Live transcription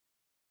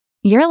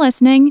You're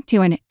listening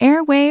to an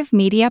Airwave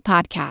Media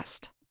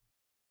Podcast.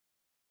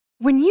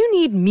 When you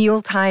need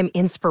mealtime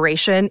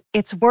inspiration,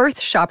 it's worth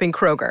shopping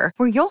Kroger,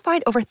 where you'll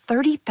find over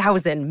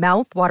 30,000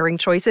 mouth-watering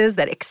choices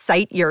that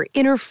excite your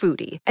inner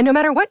foodie. And no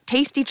matter what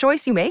tasty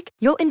choice you make,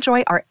 you'll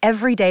enjoy our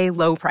everyday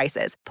low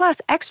prices, plus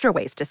extra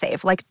ways to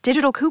save, like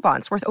digital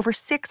coupons worth over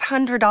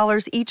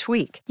 $600 each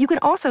week. You can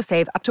also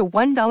save up to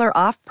 $1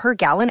 off per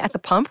gallon at the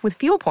pump with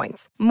fuel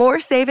points.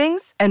 More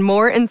savings and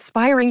more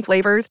inspiring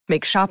flavors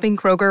make shopping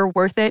Kroger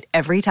worth it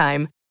every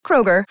time.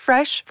 Kroger,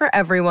 fresh for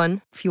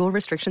everyone. Fuel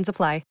restrictions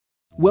apply.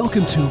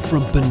 Welcome to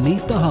From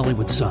Beneath the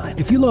Hollywood Sign.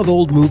 If you love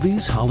old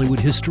movies,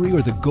 Hollywood history,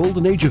 or the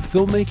golden age of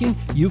filmmaking,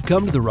 you've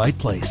come to the right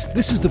place.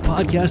 This is the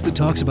podcast that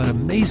talks about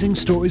amazing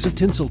stories of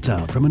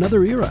Tinseltown from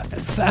another era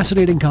and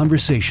fascinating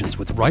conversations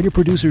with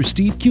writer-producer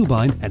Steve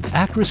Cubine and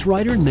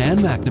actress-writer Nan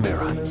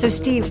McNamara. So,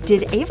 Steve,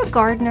 did Ava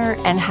Gardner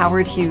and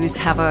Howard Hughes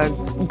have a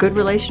good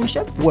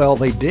relationship? Well,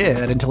 they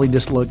did until he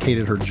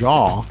dislocated her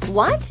jaw.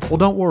 What? Well,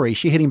 don't worry.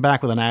 She hit him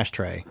back with an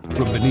ashtray.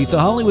 From Beneath the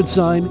Hollywood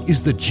Sign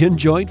is the gin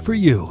joint for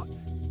you.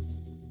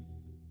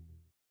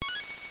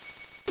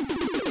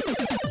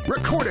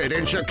 Recorded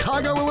in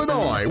Chicago,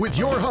 Illinois, with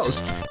your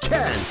hosts,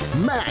 Ken,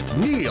 Matt,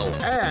 Neil,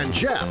 and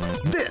Jeff.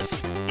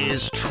 This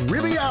is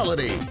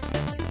Triviality.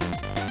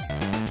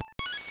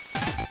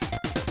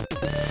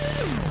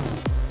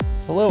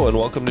 Hello and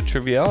welcome to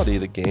Triviality,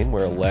 the game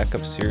where a lack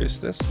of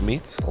seriousness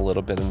meets a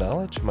little bit of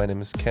knowledge. My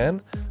name is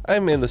Ken.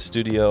 I'm in the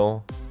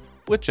studio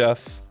with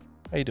Jeff.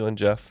 How you doing,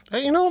 Jeff?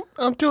 Hey,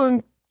 I'm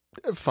doing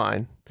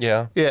fine.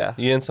 Yeah? Yeah.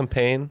 You in some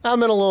pain?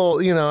 I'm in a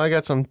little, I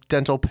got some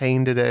dental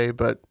pain today,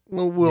 but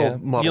we'll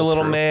muddle You a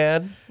little through.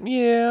 mad?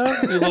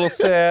 Yeah. You a little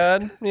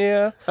sad?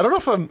 Yeah. I don't know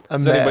if I'm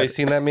Has mad. anybody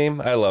seen that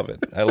meme? I love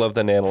it. I love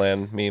the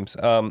Nanland memes.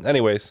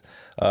 Anyways,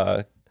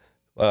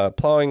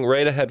 plowing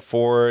right ahead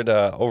forward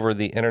over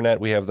the internet,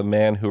 we have the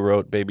man who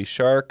wrote Baby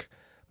Shark.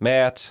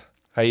 Matt,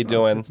 how you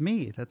doing? That's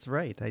me. That's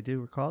right. I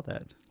do recall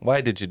that. Why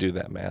did you do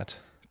that, Matt?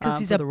 Because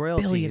he's for a the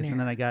royalties, billionaire. and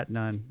then I got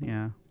none.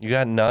 Yeah, You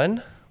got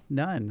none?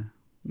 none.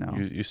 No.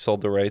 You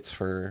sold the rights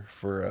for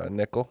a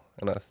nickel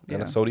and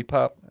a sody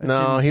pop?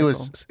 No, Jimmy he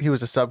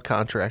was a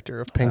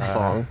subcontractor of Ping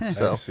Fong. I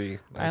So see.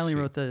 I only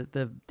wrote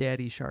the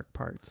daddy shark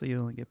part, so you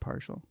only get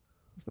partial.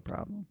 That's the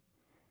problem.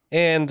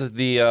 And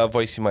the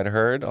voice you might have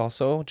heard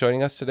also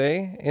joining us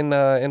today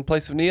in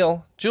place of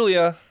Neil,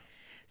 Julia.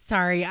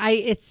 Sorry,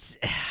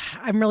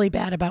 I'm really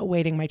bad about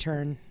waiting my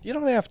turn. You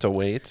don't have to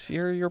wait.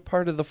 You're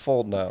part of the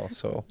fold now,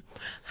 so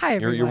Hi,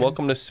 everyone. you're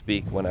welcome to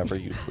speak whenever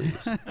you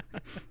please.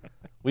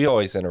 We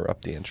always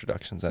interrupt the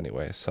introductions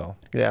anyway, so.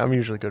 yeah, I'm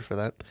usually good for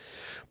that.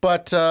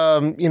 But,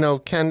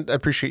 Ken, I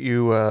appreciate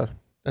you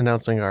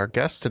announcing our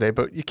guests today,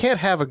 but you can't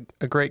have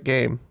a great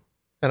game,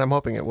 and I'm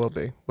hoping it will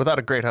be, without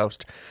a great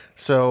host.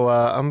 So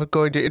I'm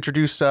going to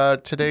introduce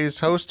today's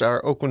host,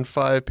 our Oakland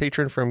 5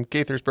 patron from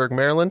Gaithersburg,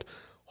 Maryland,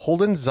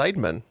 Holden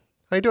Zeidman.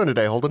 How you doing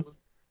today, Holden?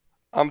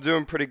 I'm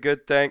doing pretty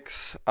good,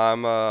 thanks.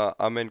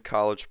 I'm in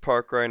College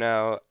Park right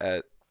now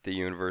at the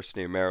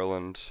University of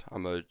Maryland.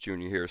 I'm a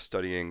junior here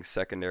studying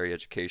secondary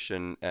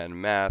education and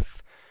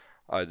math.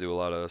 I do a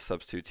lot of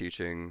substitute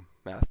teaching,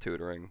 math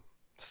tutoring,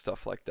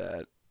 stuff like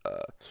that.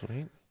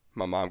 Sweet.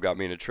 My mom got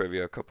me into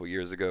trivia a couple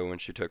years ago when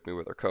she took me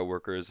with her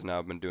coworkers, and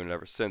I've been doing it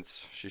ever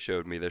since. She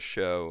showed me this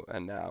show,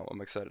 and now I'm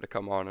excited to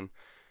come on and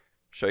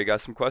show you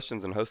guys some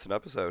questions and host an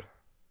episode.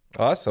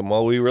 Awesome.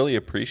 Well, we really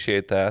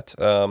appreciate that.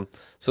 So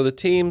the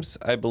teams,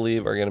 I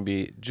believe, are going to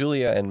be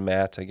Julia and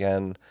Matt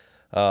again.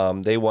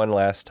 They won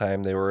last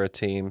time. They were a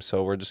team,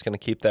 so we're just going to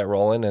keep that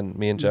rolling, and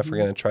me and Jeff are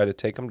going to try to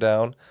take them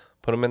down,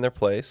 put them in their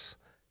place,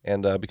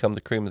 and become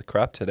the cream of the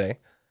crop today.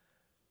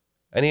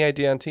 Any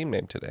idea on team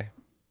name today?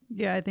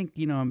 Yeah, I think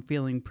I'm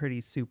feeling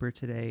pretty super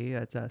today.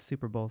 It's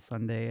Super Bowl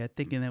Sunday. I'm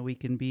thinking that we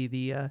can be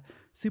the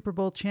Super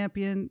Bowl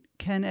champion.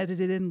 Ken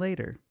edited in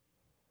later.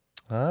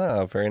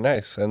 Ah, very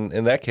nice. And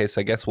in that case,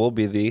 I guess we'll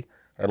be the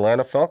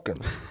Atlanta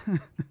Falcons.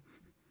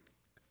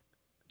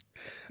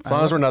 As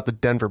long as we're not the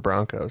Denver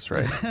Broncos,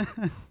 right?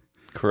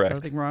 Correct.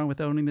 Nothing wrong with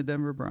owning the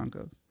Denver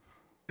Broncos.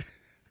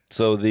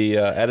 So the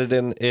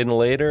edited in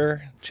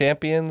later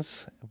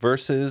champions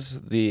versus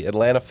the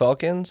Atlanta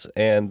Falcons,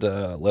 and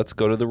let's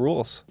go to the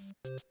rules.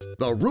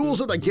 The rules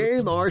of the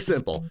game are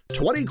simple.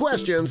 20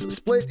 questions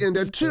split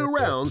into 2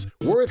 rounds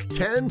worth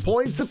 10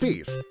 points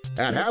apiece.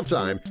 At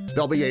halftime,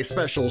 there'll be a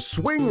special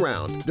swing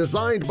round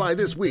designed by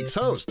this week's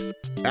host.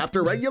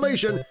 After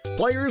regulation,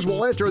 players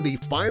will enter the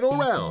final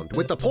round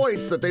with the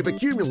points that they've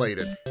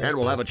accumulated and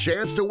will have a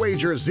chance to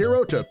wager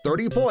 0 to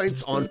 30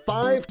 points on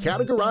 5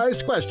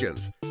 categorized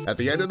questions. At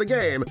the end of the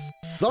game,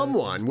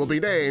 someone will be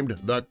named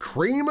the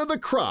cream of the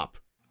crop.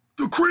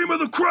 The cream of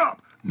the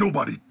crop!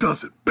 Nobody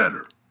does it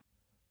better.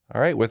 All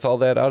right, with all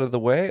that out of the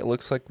way, it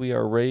looks like we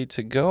are ready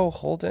to go.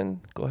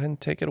 Holden, go ahead and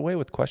take it away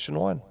with question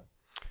 1.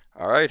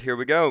 All right, here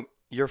we go.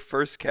 Your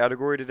first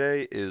category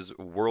today is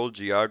World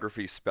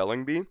Geography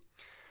Spelling Bee.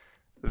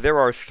 There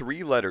are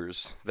 3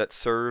 letters that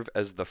serve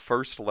as the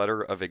first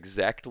letter of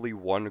exactly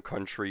one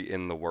country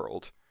in the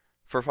world.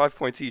 For 5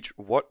 points each,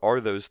 what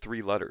are those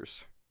 3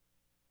 letters?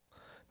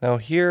 Now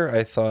here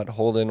I thought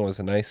Holden was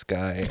a nice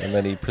guy, and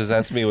then he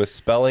presents me with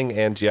spelling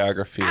and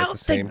geography at the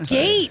same time. Out the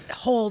gate,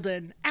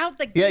 Holden. Out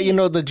the gate. Yeah, you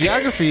know, the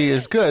geography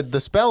is good.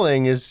 The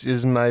spelling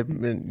is my,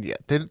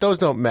 those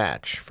don't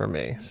match for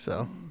me,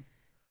 so.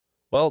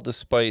 Well,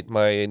 despite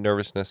my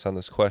nervousness on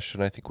this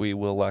question, I think we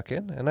will lock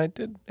in, and I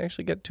did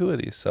actually get 2 of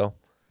these, so.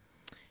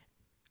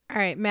 All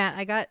right, Matt,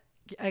 I got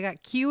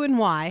Q and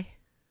Y.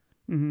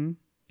 Mm-hmm.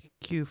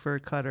 Q for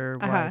Qatar,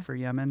 Y for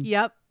Yemen.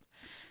 Yep.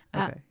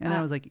 Okay, and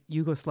that was like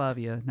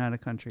Yugoslavia, not a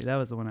country. That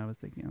was the one I was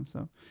thinking of.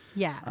 So,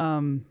 yeah.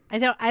 I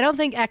don't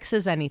think X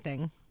is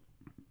anything.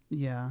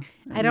 Yeah.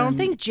 I don't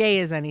think J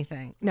is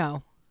anything.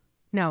 No,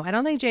 I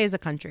don't think J is a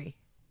country.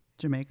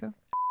 Jamaica.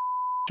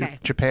 Okay.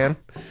 Japan.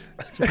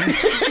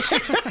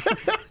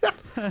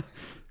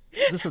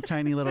 Just a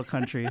tiny little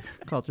country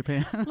called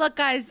Japan. Look,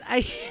 guys,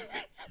 I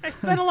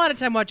spent a lot of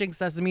time watching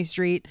Sesame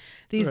Street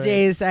these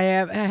days. I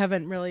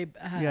haven't really.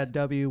 Yeah,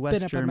 W,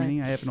 West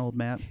Germany. I have an old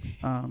map.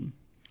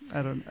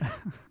 I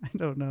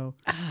don't know.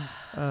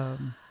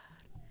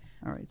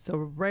 All right. So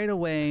right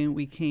away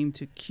we came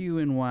to Q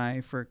and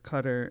Y for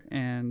Qatar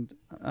and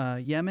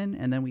Yemen,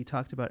 and then we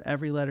talked about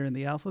every letter in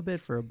the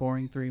alphabet for a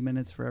boring 3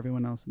 minutes for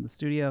everyone else in the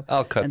studio.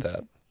 I'll cut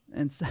that.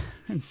 And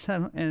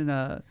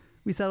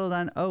we settled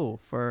on O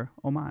for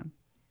Oman.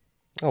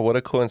 Oh, what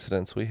a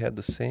coincidence! We had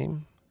the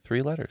same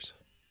 3 letters.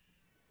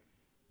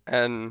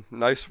 And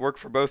nice work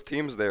for both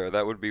teams there.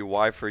 That would be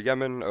Y for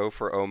Yemen, O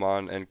for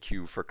Oman, and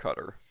Q for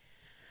Qatar.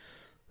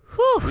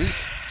 Whew. Sweet.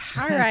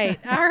 All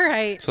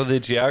right. So the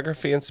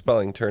geography and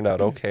spelling turned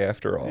out okay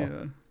after all.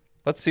 Yeah.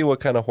 Let's see what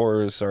kind of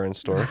horrors are in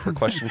store for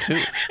question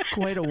 2.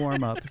 Quite a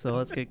warm up. So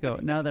let's get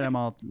going. Now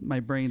that my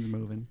brain's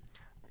moving.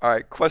 All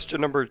right,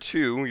 question number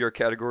 2. Your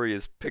category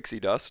is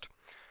pixie dust.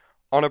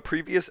 On a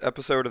previous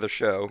episode of the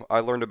show, I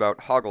learned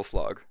about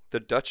hagelslag, the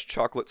Dutch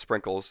chocolate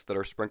sprinkles that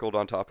are sprinkled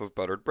on top of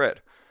buttered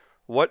bread.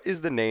 What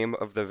is the name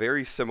of the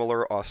very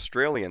similar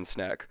Australian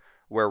snack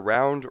where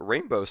round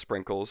rainbow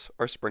sprinkles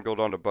are sprinkled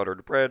onto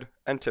buttered bread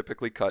and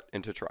typically cut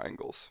into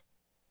triangles?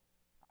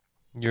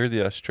 You're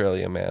the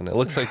Australia man. It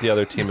looks like the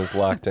other team is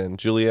locked in.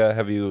 Julia,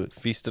 have you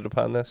feasted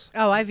upon this?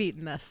 Oh, I've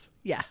eaten this.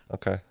 Yeah.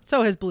 Okay.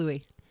 So has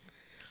Bluey.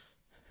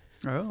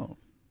 Oh.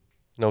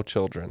 No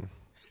children.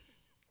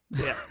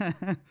 Yeah.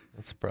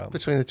 That's a problem.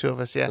 Between the two of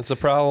us, yeah. It's a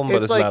problem,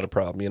 but it's not a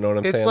problem. You know what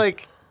I'm saying? It's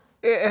like,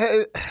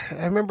 I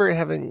remember it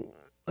having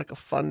like a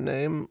fun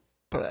name,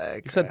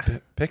 but you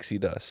said pixie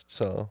dust,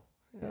 so.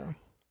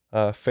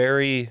 Yeah.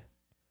 Fairy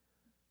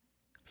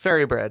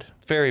bread.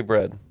 Fairy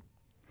bread.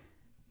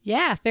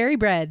 Yeah, fairy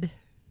bread.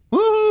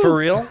 Woo! For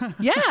real?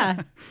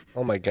 Yeah.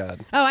 Oh my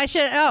God. Oh,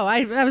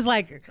 I was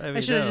like, I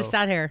should have just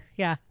sat here.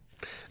 Yeah.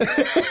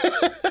 I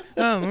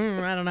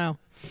don't know.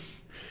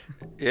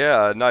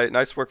 Yeah,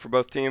 nice work for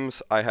both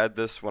teams. I had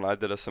this when I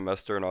did a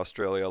semester in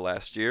Australia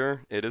last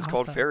year. It is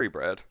called fairy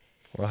bread.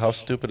 Well, how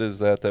stupid is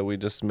that we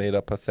just made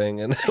up a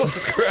thing and it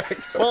was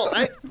correct? Well,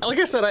 like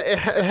I said, it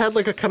had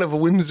like a kind of a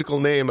whimsical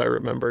name I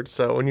remembered.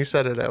 So when you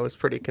said it, I was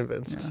pretty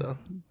convinced. Yeah. So,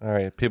 all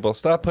right, people,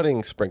 stop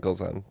putting sprinkles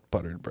on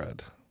buttered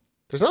bread.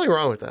 There's nothing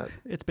wrong with that.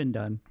 It's been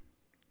done.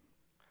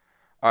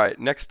 All right,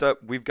 next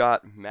up, we've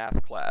got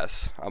math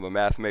class. I'm a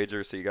math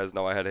major, so you guys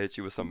know I had to hit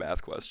you with some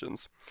math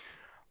questions.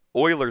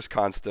 Euler's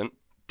constant,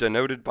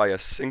 denoted by a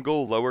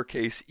single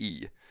lowercase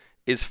e,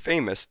 is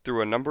famous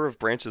through a number of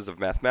branches of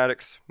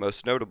mathematics,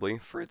 most notably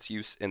for its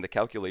use in the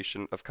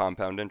calculation of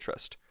compound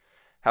interest.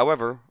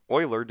 However,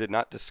 Euler did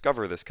not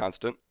discover this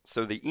constant,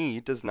 so the e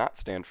does not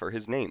stand for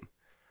his name.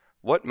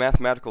 What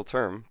mathematical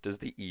term does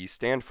the e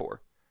stand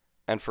for?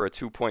 And for a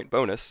 2-point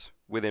bonus,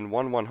 within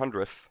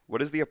 1/100th,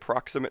 what is the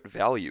approximate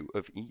value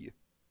of e?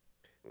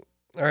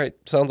 All right,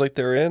 sounds like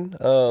they're in.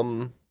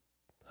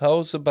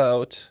 How's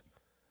about...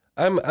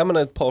 I'm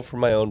gonna pull from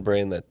my own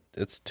brain that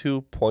it's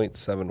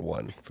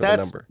 2.71 for the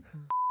number.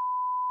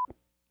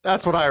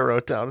 That's what I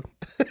wrote down.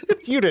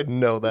 You didn't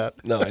know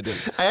that. No, I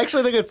didn't. I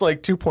actually think it's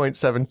like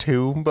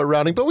 2.72, but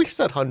rounding. But we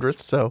said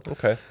hundredths, so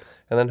okay.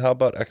 And then how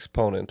about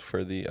exponent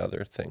for the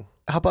other thing?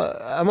 How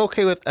about I'm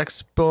okay with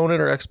exponent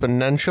or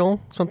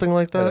exponential, something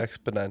like that.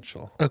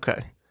 Exponential.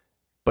 Okay,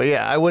 but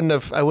yeah, I wouldn't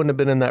have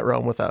been in that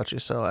realm without you.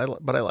 So I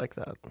like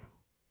that.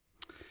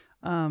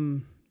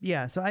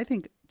 Yeah, so I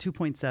think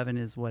 2.7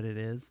 is what it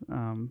is.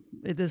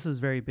 This is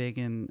very big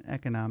in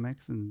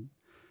economics, and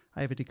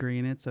I have a degree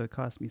in it, so it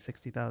cost me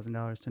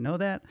 $60,000 to know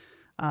that.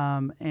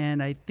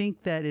 And I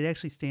think that it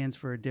actually stands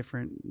for a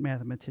different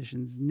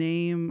mathematician's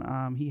name.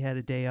 He had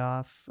a day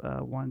off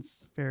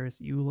once,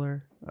 Ferris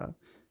Euler.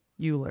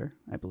 Euler,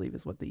 I believe,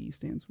 is what the E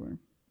stands for.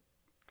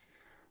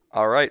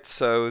 All right,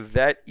 so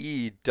that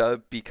E,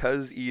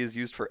 because E is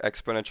used for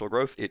exponential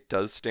growth, it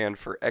does stand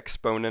for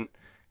exponent.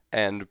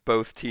 And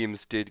both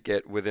teams did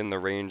get within the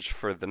range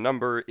for the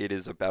number. It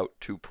is about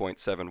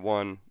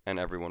 2.71, and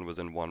everyone was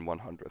in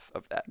 1/100th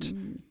of that.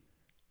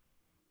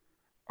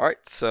 All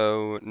right,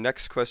 so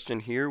next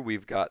question here,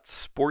 we've got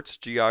sports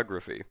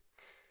geography.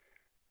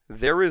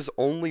 There is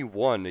only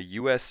one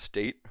U.S.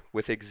 state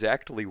with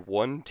exactly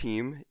one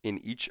team in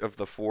each of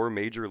the 4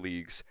 major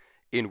leagues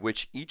in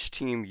which each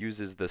team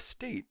uses the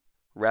state,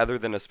 rather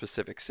than a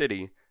specific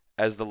city,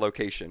 as the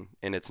location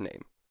in its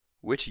name.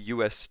 Which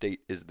U.S.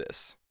 state is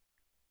this?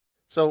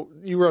 So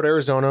you wrote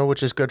Arizona,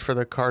 which is good for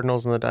the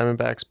Cardinals and the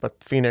Diamondbacks,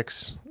 but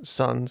Phoenix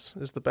Suns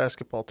is the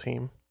basketball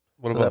team.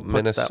 What So about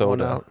that puts that one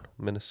Minnesota? out.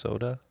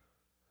 Minnesota?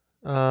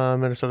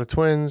 Minnesota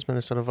Twins,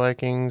 Minnesota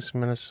Vikings,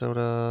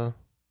 Minnesota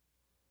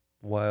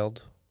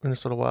Wild?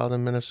 Wild,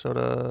 and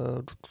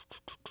Minnesota...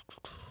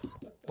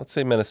 Let's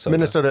say Minnesota.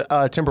 Minnesota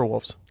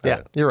Timberwolves. Yeah,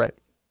 right. You're right.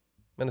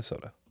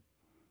 Minnesota.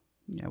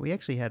 Yeah, we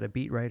actually had a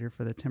beat writer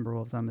for the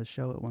Timberwolves on the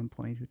show at one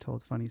point who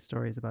told funny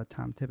stories about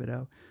Tom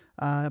Thibodeau.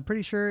 I'm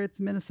pretty sure it's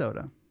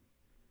Minnesota.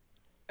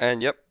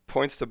 And yep,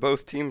 points to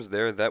both teams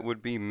there. That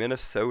would be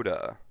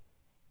Minnesota.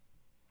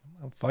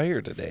 I'm on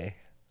fire today.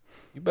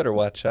 You better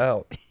watch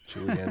out,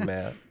 Julia and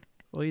Matt.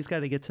 Well, he's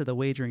got to get to the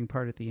wagering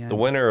part at the end. The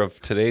winner of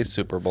today's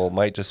Super Bowl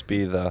might just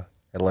be the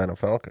Atlanta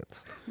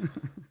Falcons.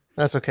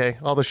 That's okay.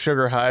 All the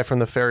sugar high from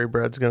the fairy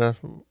bread's going to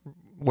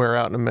wear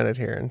out in a minute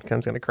here, and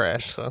Ken's going to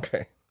crash. So.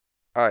 Okay.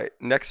 All right,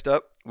 next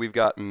up, we've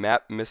got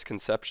map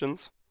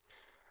misconceptions.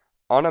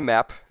 On a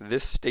map,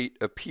 this state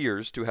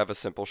appears to have a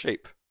simple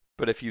shape,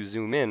 but if you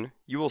zoom in,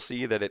 you will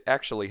see that it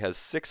actually has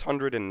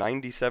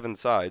 697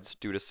 sides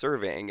due to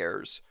surveying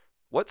errors.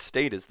 What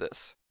state is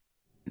this?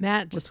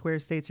 Matt, What just square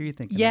states are you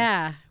thinking?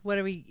 yeah. What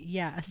are we?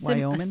 Yeah, a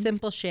Wyoming?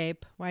 simple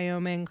shape.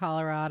 Wyoming,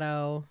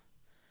 Colorado.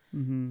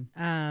 Mm-hmm.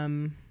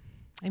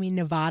 I mean,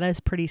 Nevada is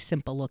pretty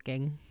simple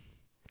looking.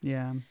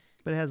 Yeah,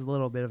 but it has a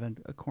little bit of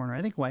a corner.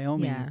 I think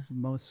Wyoming Yeah. is the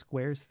most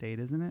square state,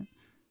 isn't it?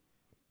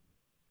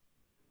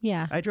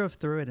 Yeah. I drove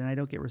through it, and I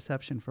don't get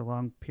reception for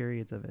long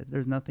periods of it.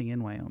 There's nothing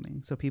in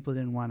Wyoming, so people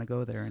didn't want to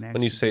go there. And actually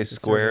When you say do the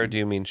square, surveying. do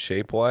you mean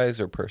shape-wise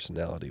or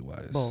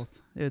personality-wise? Both?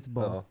 It's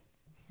both. Oh.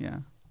 Yeah.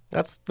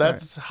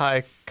 That's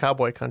high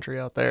cowboy country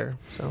out there.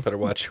 So Better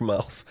watch your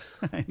mouth.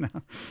 I know.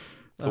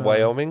 So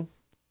Wyoming?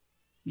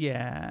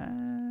 Yeah.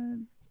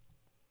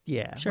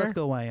 Yeah. Sure. Let's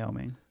go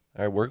Wyoming.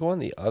 All right, we're going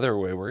the other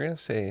way. We're going to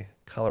say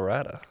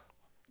Colorado.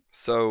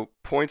 So,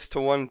 points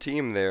to one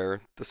team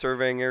there. The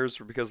surveying errors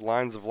were because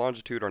lines of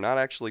longitude are not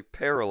actually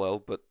parallel,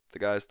 but the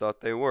guys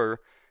thought they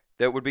were.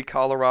 That would be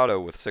Colorado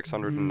with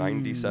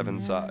 697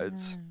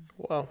 sides.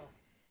 Wow.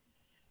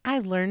 I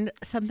learned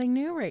something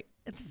new. Right.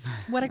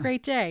 What a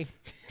great day.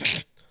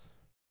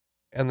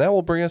 And that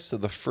will bring us to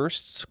the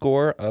first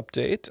score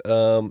update.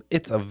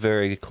 It's a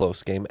very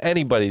close game.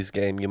 Anybody's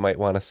game, you might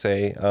want to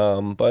say.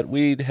 But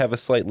we'd have a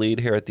slight lead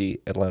here at the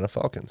Atlanta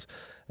Falcons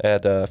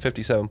at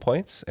 57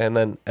 points. And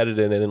then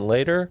edited in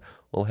later,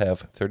 we'll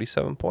have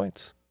 37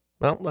 points.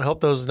 Well, I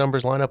hope those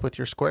numbers line up with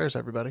your squares,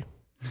 everybody.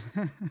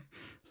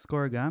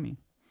 Scoregami.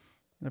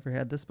 Never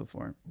had this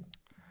before.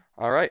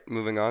 All right,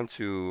 moving on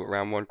to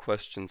round one,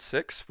 question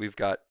 6. We've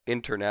got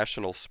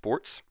international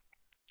sports.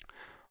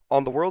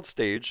 On the world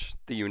stage,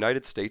 the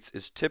United States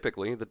is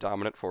typically the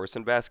dominant force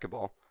in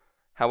basketball.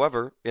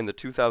 However, in the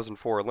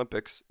 2004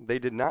 Olympics, they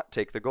did not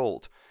take the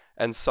gold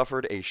and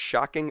suffered a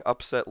shocking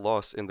upset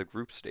loss in the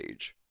group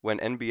stage when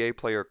NBA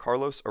player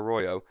Carlos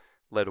Arroyo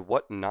led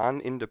what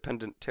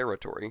non-independent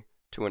territory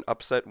to an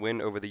upset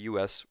win over the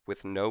U.S.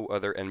 with no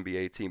other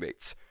NBA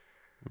teammates.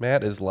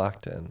 Matt is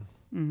locked in.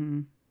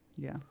 Mm-hmm.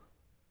 Yeah.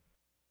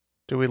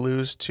 Do we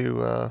lose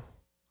to...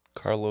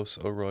 Carlos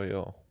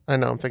Arroyo. I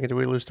know, I'm thinking, do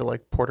we lose to,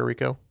 like, Puerto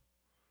Rico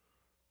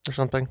or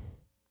something?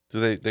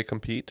 Do they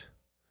compete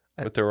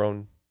with their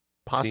own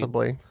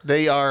Possibly. team?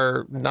 They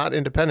are not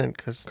independent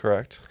because...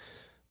 Correct.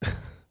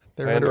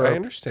 They're I under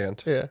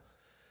understand. Yeah.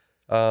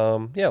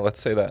 Yeah, let's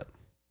say that.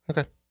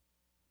 Okay.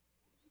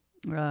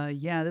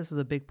 Yeah, this was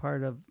a big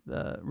part of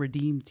the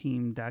Redeem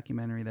Team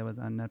documentary that was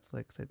on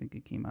Netflix. I think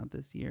it came out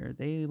this year.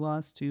 They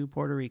lost to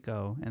Puerto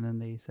Rico, and then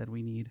they said,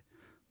 we need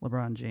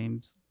LeBron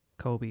James,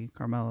 Kobe,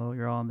 Carmelo.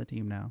 You're all on the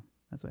team now.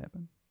 That's what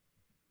happened.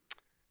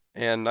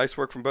 And nice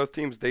work from both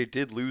teams. They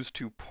did lose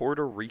to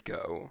Puerto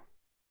Rico.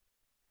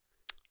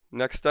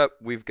 Next up,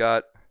 we've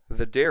got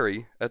The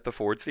Dairy at the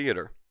Ford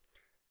Theater.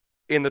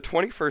 In the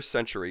 21st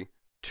century,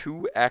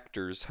 2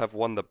 actors have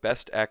won the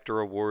Best Actor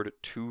award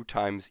 2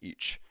 times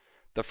each.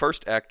 The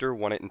first actor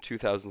won it in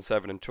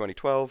 2007 and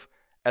 2012,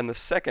 and the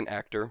second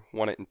actor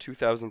won it in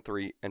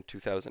 2003 and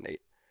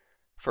 2008.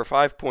 For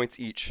 5 points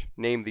each,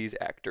 name these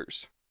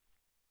actors.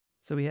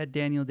 So we had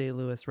Daniel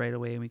Day-Lewis right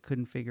away, and we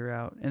couldn't figure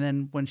out. And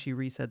then when she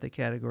reset the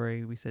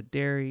category, we said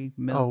dairy,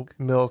 milk.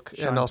 Oh, milk.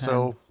 Sean And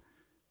also,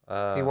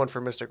 Penn. he won for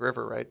Mystic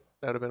River, right?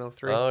 That would have been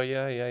 03. Oh,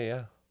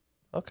 yeah.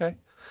 Okay.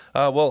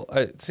 Well,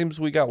 it seems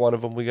we got one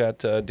of them. We got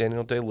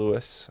Daniel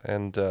Day-Lewis.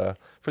 And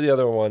for the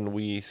other one,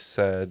 we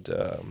said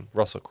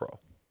Russell Crowe.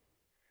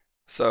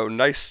 So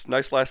nice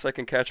last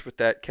second catch with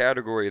that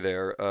category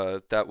there.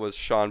 That was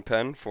Sean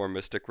Penn for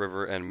Mystic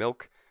River and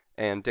Milk,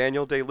 and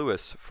Daniel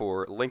Day-Lewis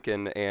for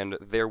Lincoln and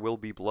There Will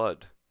Be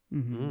Blood.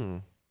 Mm-hmm.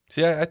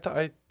 See, I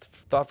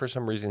thought for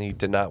some reason he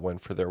did not win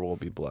for There Will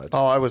Be Blood.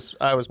 Oh, I was,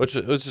 which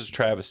was just a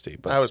travesty.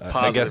 But I was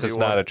positive I guess he it's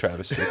won. not a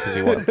travesty because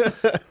he won.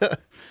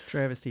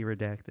 Travesty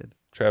Redacted.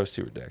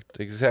 Travesty Redacted.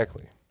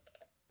 Exactly.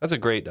 That's a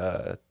great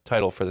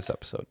title for this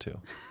episode too.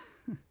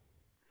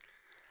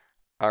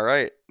 All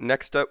right,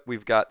 next up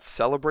we've got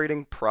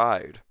Celebrating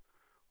Pride.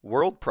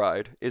 World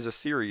Pride is a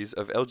series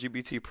of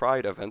LGBT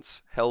pride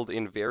events held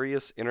in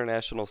various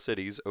international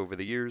cities over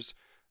the years,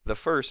 the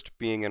first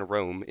being in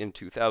Rome in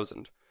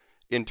 2000.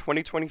 In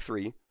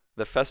 2023,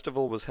 the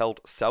festival was held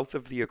south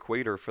of the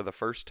equator for the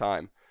first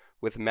time,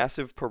 with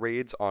massive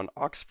parades on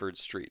Oxford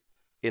Street,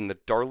 in the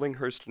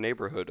Darlinghurst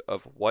neighborhood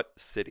of what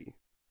city?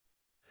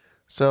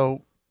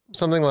 So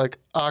something like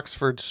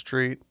Oxford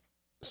Street,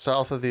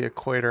 south of the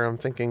equator, I'm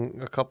thinking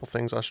a couple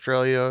things.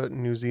 Australia,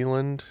 New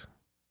Zealand.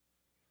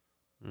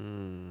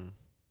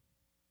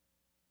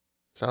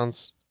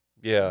 Sounds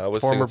Yeah, I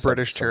was former thinking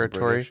British something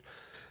territory. British.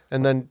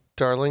 And then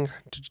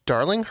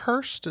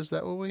Darlinghurst, is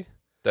that what we?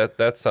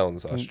 That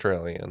sounds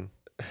Australian.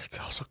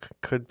 It also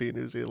could be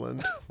New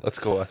Zealand. Let's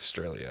go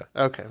Australia.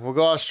 Okay, we'll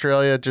go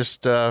Australia,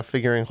 just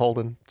figuring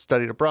Holden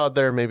studied abroad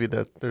there. Maybe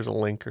there's a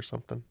link or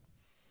something.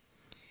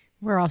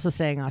 We're also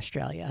saying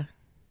Australia.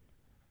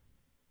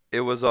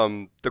 It was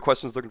the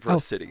question's looking for a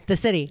city. The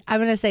city. I'm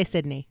going to say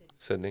Sydney.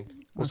 Sydney.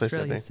 We'll say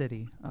Australia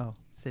Sydney. City. Oh,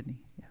 Sydney.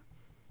 Yeah.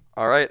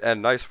 All right,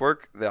 and nice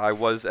work. I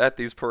was at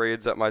these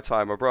parades at my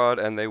time abroad,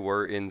 and they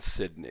were in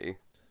Sydney.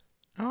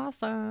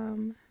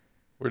 Awesome.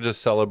 We're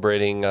just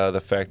celebrating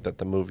the fact that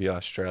the movie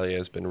Australia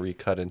has been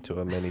recut into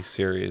a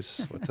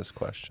mini-series with this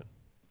question.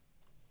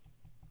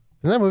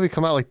 Didn't that movie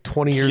come out like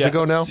 20 years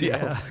ago now?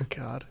 Yes. Oh,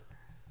 God.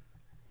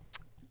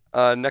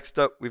 Next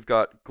up, we've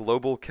got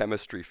global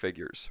chemistry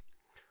figures.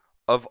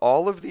 Of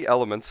all of the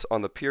elements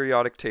on the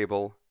periodic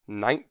table,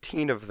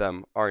 19 of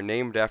them are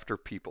named after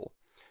people.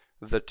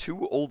 The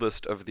two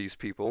oldest of these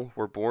people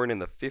were born in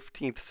the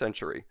 15th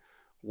century.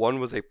 One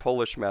was a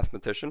Polish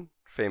mathematician,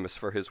 famous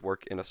for his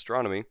work in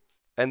astronomy,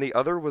 and the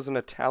other was an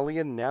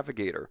Italian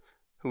navigator,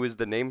 who is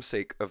the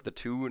namesake of the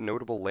two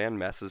notable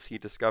landmasses he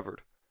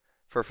discovered.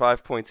 For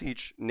 5 points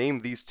each, name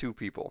these two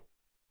people.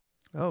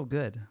 Oh,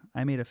 good.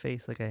 I made a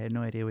face like I had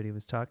no idea what he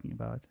was talking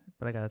about,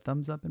 but I got a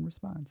thumbs up in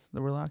response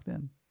that we're locked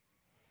in.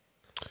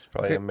 It's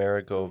probably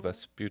Amerigo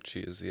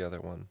Vespucci is the other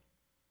one.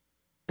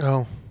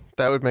 Oh,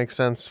 that would make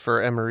sense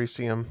for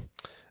Americium.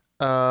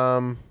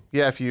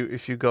 Yeah, if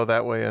you go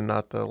that way and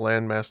not the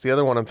landmass. The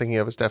other one I'm thinking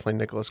of is definitely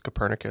Nicholas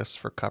Copernicus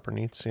for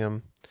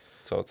Copernicium.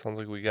 So it sounds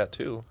like we got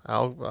two.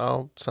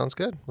 Sounds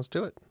good. Let's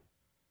do it.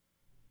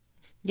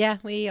 Yeah,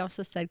 we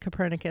also said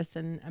Copernicus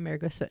and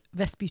Amerigo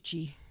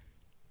Vespucci.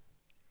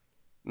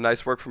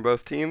 Nice work from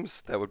both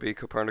teams. That would be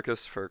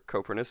Copernicus for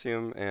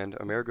Copernicium and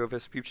Amerigo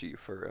Vespucci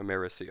for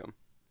Americium.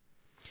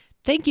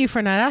 Thank you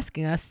for not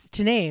asking us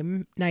to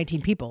name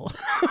 19 people.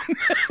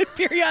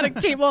 Periodic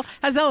table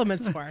has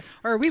elements for,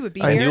 or we would be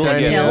here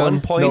until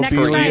 1 point next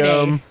for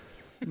Friday.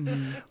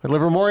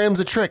 Livermorium's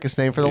a trick. It's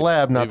named for the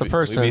lab, not the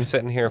person. We'd be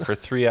sitting here for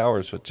 3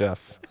 hours with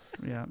Jeff.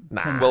 Yeah.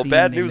 Nah. Well,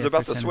 bad named news after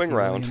about the swing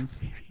Tennessee round. Williams,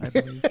 I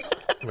believe.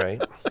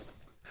 Right.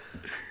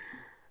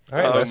 All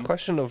right, last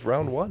question of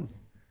round one.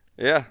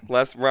 Yeah,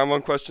 last round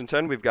one, question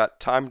 10. We've got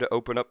time to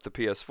open up the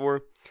PS4.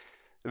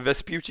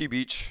 Vespucci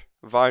Beach,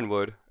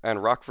 Vinewood,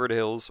 and Rockford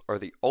Hills are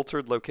the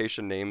altered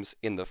location names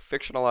in the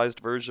fictionalized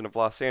version of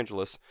Los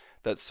Angeles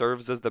that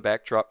serves as the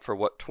backdrop for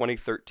what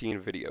 2013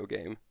 video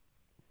game?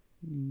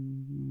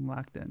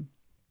 Locked in.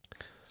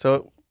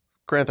 So,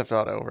 Grand Theft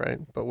Auto, right?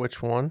 But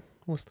which one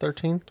was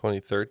 13?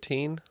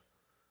 2013.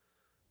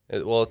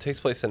 It takes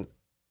place in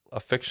a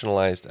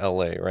fictionalized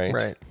LA, right?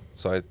 Right.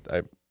 So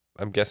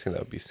I'm guessing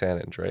that would be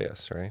San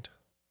Andreas, right?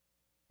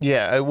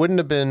 Yeah, it wouldn't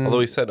have been. Although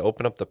he said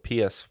open up the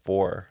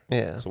PS4.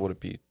 Yeah. So would it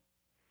be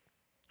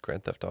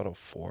Grand Theft Auto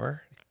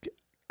 4?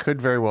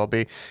 Could very well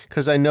be.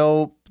 Because I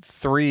know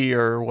 3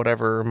 or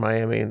whatever,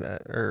 Miami,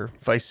 or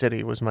Vice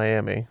City was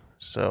Miami.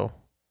 So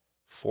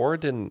 4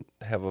 didn't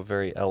have a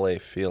very LA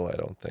feel, I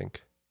don't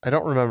think. I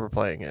don't remember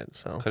playing it.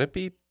 So Could it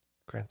be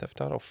Grand Theft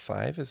Auto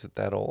 5? Is it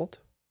that old?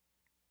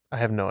 I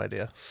have no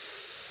idea.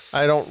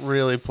 I don't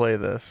really play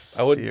this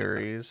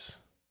series.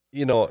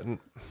 You know,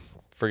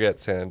 forget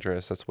San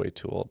Andreas. That's way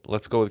too old.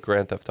 Let's go with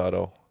Grand Theft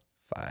Auto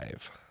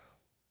 5.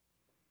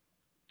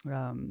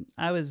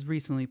 I was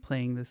recently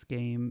playing this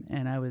game,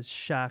 and I was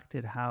shocked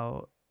at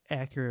how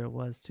accurate it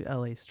was to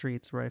LA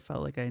streets, where I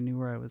felt like I knew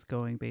where I was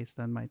going based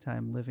on my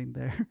time living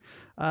there.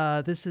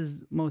 This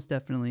is most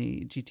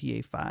definitely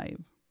GTA 5.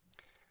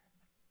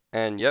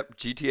 And yep,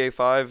 GTA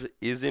 5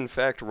 is in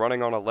fact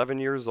running on 11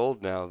 years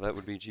old now. That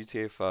would be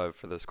GTA 5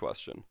 for this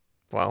question.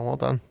 Wow, well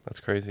done. That's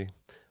crazy.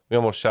 We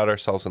almost shot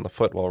ourselves in the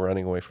foot while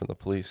running away from the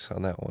police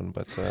on that one,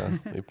 but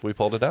we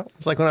pulled it out.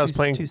 It's like when I was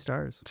playing 2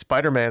 stars.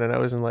 Spider-Man and I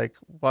was in like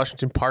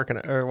Washington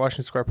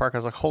Square Park. I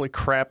was like, holy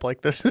crap, like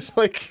this is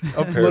like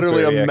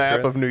literally a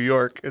map of New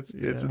York. It's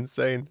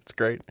insane. It's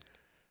great.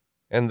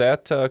 And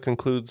that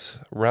concludes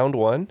round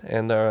one,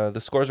 and the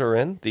scores are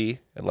in. The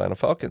Atlanta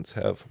Falcons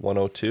have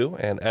 102,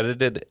 and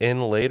edited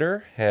in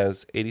later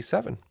has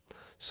 87.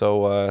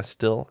 So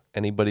still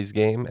anybody's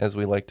game, as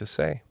we like to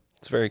say.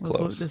 It's very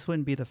close. This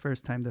wouldn't be the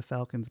first time the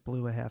Falcons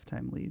blew a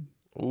halftime lead.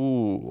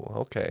 Ooh,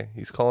 okay.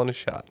 He's calling a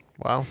shot.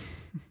 Wow.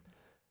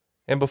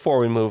 And before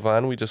we move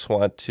on, we just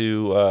want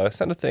to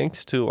send a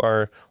thanks to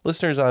our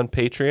listeners on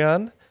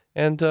Patreon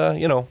and,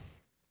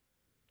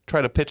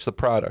 try to pitch the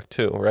product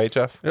too, right,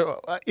 Jeff?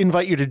 I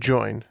invite you to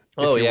join.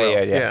 Oh, you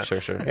will. yeah.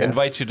 Sure. Yeah.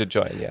 Invite you to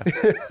join, yeah.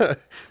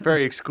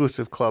 Very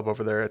exclusive club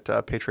over there at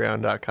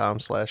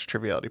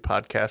patreon.com/Triviality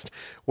Podcast,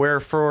 where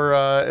for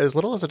as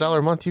little as $1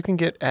 a month, you can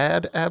get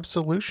ad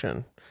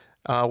absolution.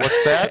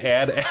 What's that?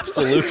 Ad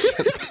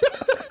absolution.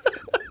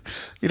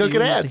 You don't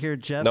get ads. To hear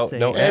Jeff No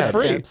say ads.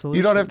 Free. Absolutely.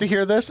 You don't have to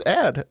hear this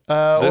ad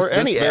or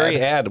any this ad.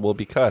 very ad will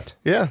be cut.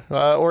 Yeah,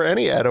 or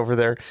any ad over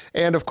there.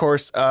 And of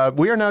course,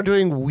 we are now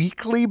doing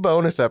weekly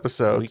bonus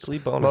episodes. Weekly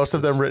bonuses. Most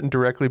of them written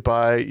directly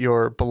by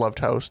your beloved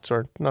hosts,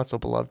 or not so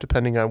beloved,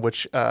 depending on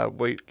which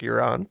week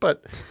you're on.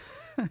 But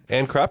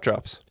And crop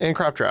drops.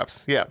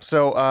 Yeah.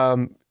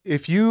 So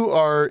if you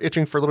are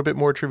itching for a little bit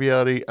more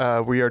triviality,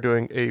 we are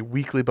doing a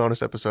weekly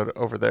bonus episode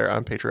over there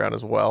on Patreon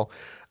as well.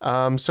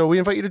 So we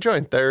invite you to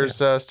join. There's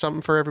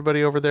something for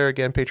everybody over there.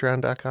 Again,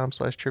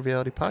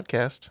 patreon.com/Triviality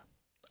Podcast.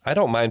 I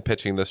don't mind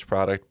pitching this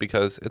product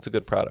because it's a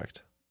good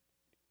product.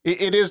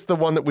 It is the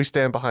one that we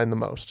stand behind the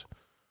most.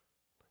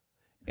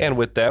 And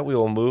with that, we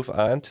will move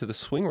on to the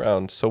swing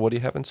round. So what do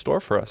you have in store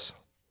for us?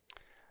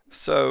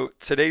 So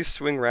today's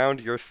swing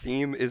round, your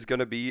theme is going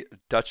to be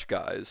Dutch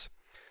guys.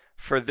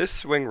 For this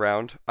swing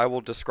round, I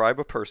will describe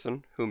a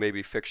person, who may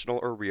be fictional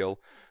or real,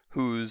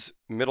 whose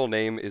middle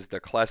name is the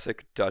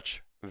classic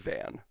Dutch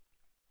Van.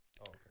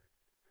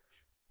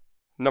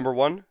 Number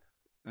 1,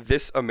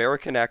 this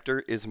American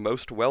actor is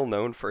most well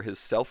known for his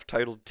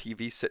self-titled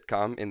TV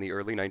sitcom in the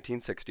early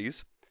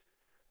 1960s.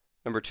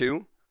 Number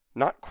 2,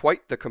 not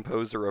quite the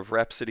composer of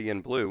Rhapsody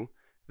in Blue,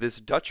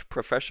 this Dutch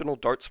professional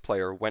darts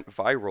player went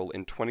viral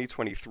in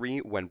 2023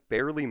 when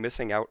barely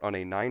missing out on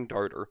a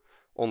 9-darter,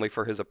 only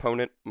for his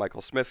opponent,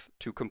 Michael Smith,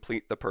 to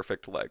complete the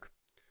perfect leg.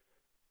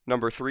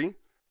 Number 3,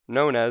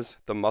 known as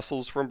the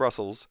Muscles from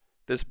Brussels,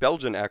 this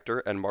Belgian actor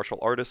and martial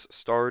artist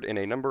starred in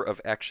a number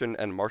of action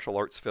and martial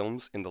arts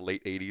films in the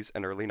late 80s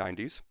and early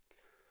 90s.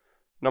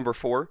 Number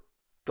 4,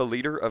 the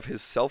leader of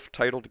his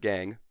self-titled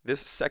gang,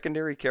 this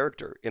secondary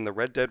character in the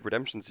Red Dead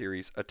Redemption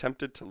series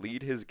attempted to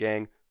lead his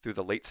gang through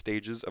the late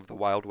stages of the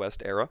Wild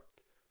West era.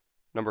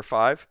 Number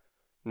 5,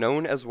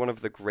 known as one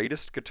of the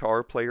greatest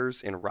guitar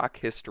players in rock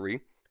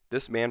history,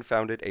 this man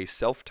founded a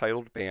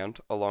self-titled band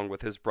along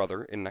with his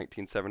brother in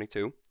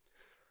 1972.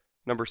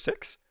 Number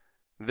 6,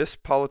 this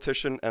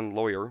politician and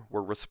lawyer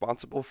were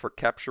responsible for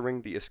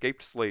capturing the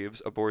escaped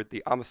slaves aboard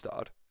the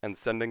Amistad and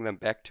sending them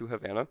back to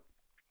Havana.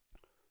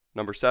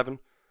 Number 7,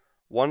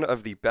 one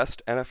of the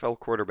best NFL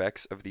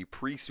quarterbacks of the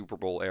pre-Super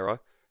Bowl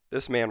era,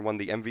 this man won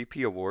the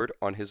MVP award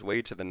on his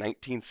way to the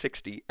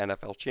 1960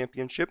 NFL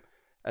championship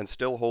and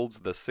still holds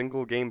the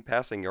single-game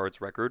passing yards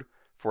record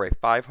for a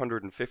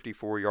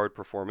 554-yard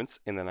performance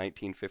in the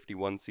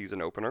 1951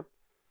 season opener.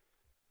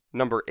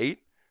 Number 8,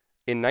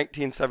 in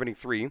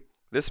 1973,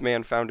 this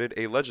man founded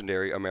a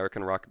legendary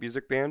American rock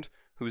music band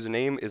whose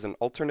name is an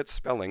alternate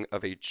spelling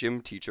of a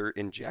gym teacher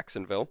in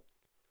Jacksonville.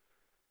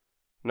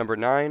 Number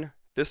 9,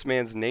 this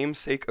man's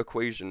namesake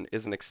equation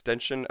is an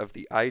extension of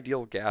the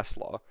ideal gas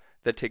law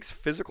that takes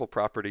physical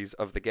properties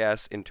of the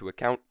gas into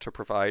account to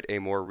provide a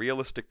more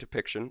realistic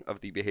depiction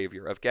of the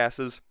behavior of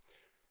gases.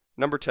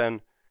 Number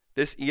 10,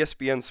 this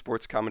ESPN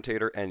sports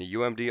commentator and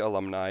UMD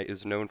alumni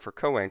is known for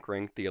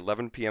co-anchoring the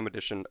 11 p.m.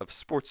 edition of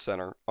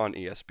SportsCenter on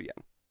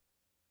ESPN.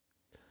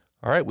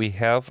 All right, we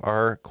have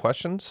our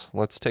questions.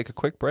 Let's take a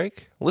quick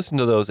break. Listen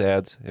to those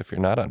ads if you're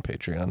not on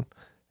Patreon,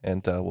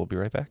 and we'll be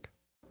right back.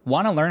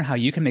 Want to learn how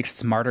you can make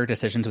smarter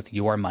decisions with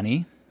your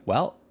money?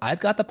 Well, I've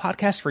got the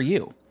podcast for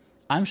you.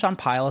 I'm Sean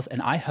Piles,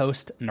 and I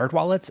host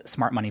NerdWallet's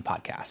Smart Money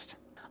Podcast.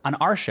 On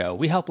our show,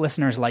 we help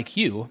listeners like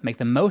you make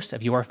the most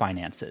of your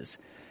finances.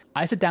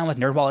 I sit down with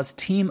NerdWallet's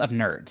team of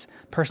nerds,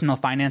 personal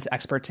finance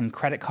experts in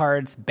credit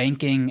cards,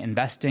 banking,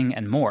 investing,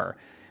 and more.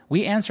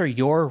 We answer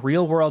your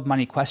real-world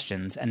money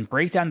questions and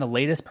break down the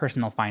latest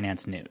personal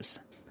finance news.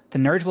 The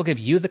nerds will give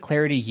you the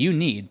clarity you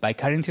need by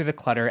cutting through the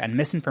clutter and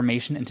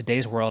misinformation in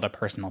today's world of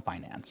personal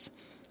finance.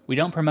 We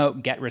don't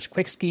promote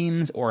get-rich-quick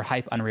schemes or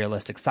hype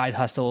unrealistic side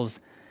hustles.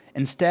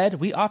 Instead,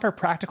 we offer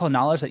practical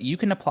knowledge that you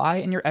can apply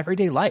in your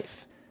everyday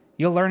life.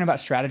 You'll learn about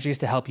strategies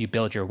to help you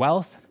build your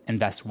wealth,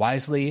 invest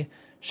wisely,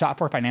 shop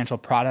for financial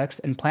products,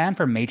 and plan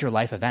for major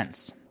life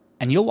events.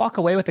 And you'll walk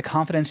away with the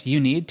confidence you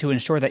need to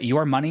ensure that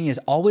your money is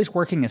always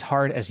working as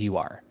hard as you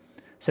are.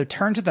 So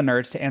turn to the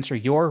nerds to answer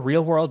your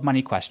real-world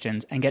money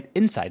questions and get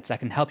insights that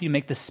can help you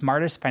make the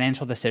smartest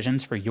financial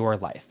decisions for your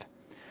life.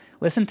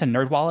 Listen to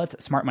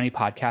NerdWallet's Smart Money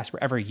Podcast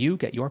wherever you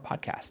get your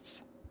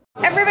podcasts.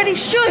 Everybody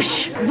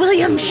shush!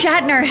 William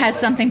Shatner has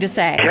something to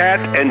say.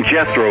 Cat and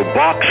Jethro,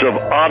 box of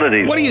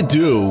oddities. What do you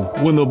do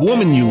when the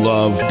woman you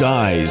love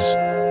dies?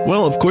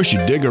 Well, of course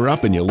you dig her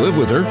up and you live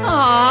with her.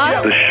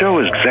 Aww. The show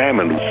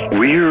examines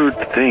weird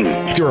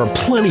things. There are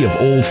plenty of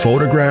old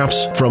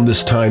photographs from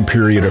this time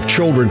period of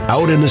children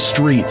out in the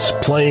streets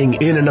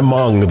playing in and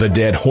among the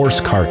dead horse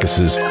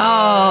carcasses.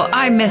 Oh,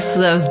 I miss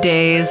those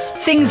days.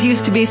 Things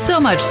used to be so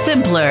much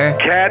simpler.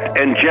 Cat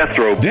and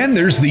Jethro. Then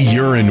there's the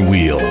urine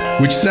wheel,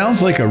 which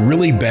sounds like a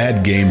really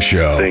bad game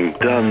show. They've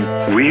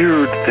done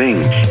weird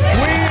things.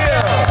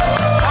 Wheel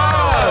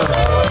of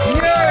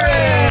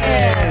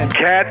urine!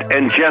 Cat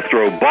and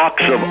Jethro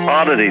Box of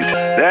Oddities.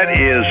 That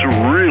is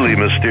really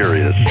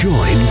mysterious.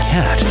 Join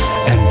Kat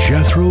and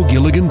Jethro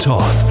Gilligan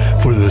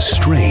Toth for the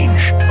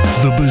strange,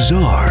 the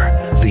bizarre,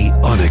 the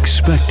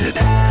unexpected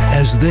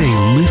as they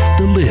lift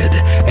the lid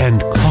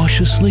and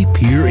cautiously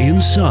peer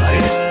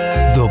inside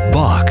the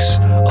Box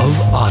of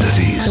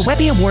Oddities. The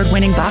Webby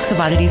Award-winning Box of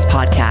Oddities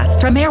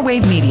podcast from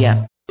Airwave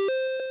Media.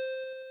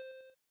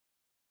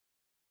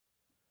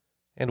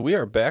 And we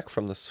are back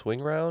from the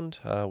swing round.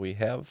 We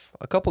have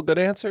a couple good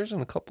answers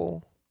and a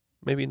couple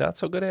maybe not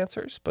so good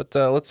answers, but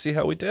let's see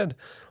how we did.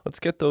 Let's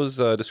get those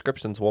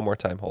descriptions one more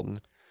time,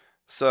 Holden.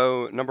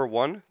 So, number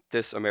 1,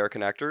 this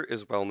American actor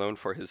is well known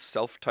for his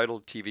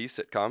self-titled TV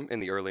sitcom in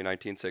the early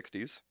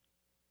 1960s.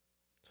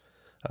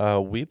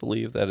 We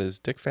believe that is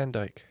Dick Van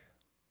Dyke.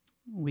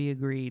 We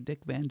agree,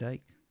 Dick Van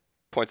Dyke.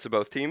 Points to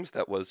both teams,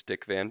 that was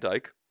Dick Van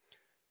Dyke.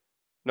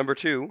 Number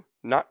 2,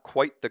 not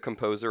quite the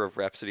composer of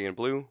Rhapsody in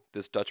Blue,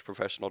 this Dutch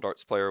professional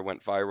darts player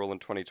went viral in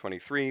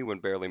 2023 when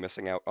barely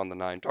missing out on the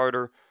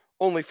 9-darter,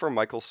 only for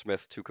Michael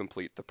Smith to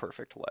complete the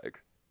perfect leg.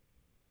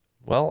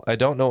 Well, I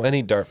don't know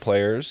any dart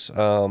players,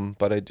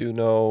 but I do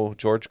know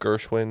George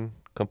Gershwin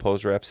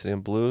composed Rhapsody in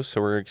Blue, so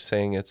we're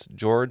saying it's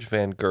George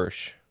Van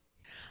Gersh.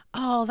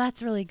 Oh,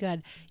 that's really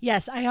good.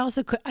 Yes, I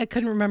also I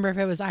couldn't remember if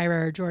it was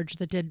Ira or George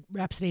that did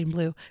Rhapsody in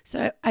Blue,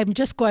 so I'm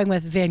just going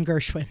with Van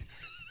Gershwin.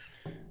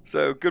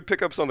 So, good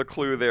pickups on the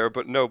clue there,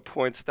 but no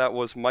points. That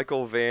was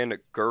Michael Van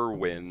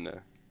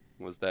Gerwen,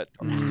 was that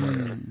darts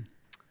player.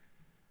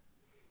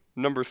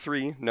 Number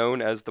 3,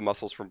 known as the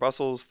Muscles from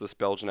Brussels, this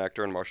Belgian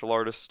actor and martial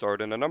artist starred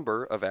in a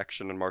number of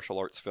action and martial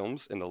arts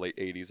films in the late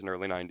 80s and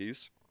early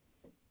 90s.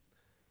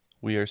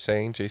 We are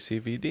saying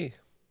JCVD.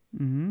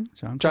 Mm-hmm.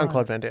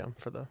 Jean-Claude Van Damme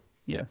for the...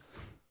 Yes.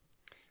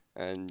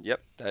 And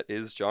yep, that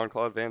is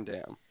Jean-Claude Van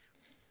Damme.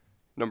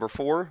 Number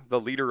 4, the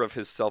leader of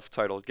his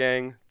self-titled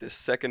gang, this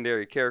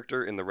secondary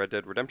character in the Red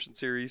Dead Redemption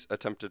series,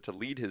 attempted to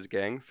lead his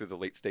gang through the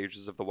late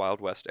stages of the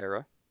Wild West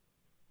era.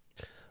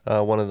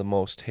 One of the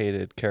most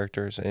hated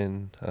characters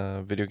in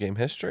video game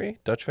history,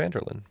 Dutch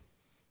Vanderlyn.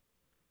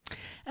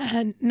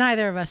 And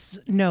neither of us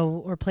know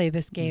or play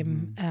this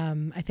game.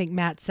 I think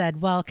Matt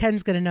said, well,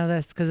 Ken's going to know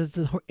this because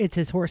it's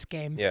his horse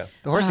game. Yeah.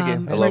 The horsey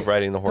game. I love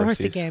riding the horses.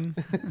 The horsey game.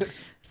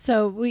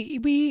 So we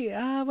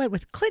went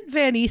with Clint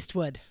Van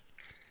Eastwood.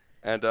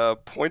 And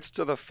points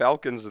to the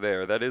Falcons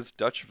there. That is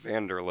Dutch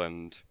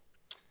Vanderland.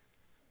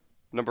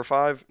 Number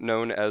 5,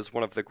 known as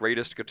one of the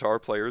greatest guitar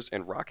players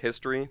in rock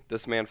history,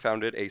 this man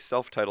founded a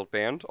self-titled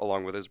band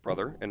along with his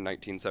brother in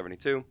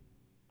 1972.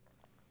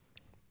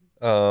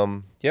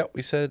 Yep,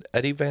 we said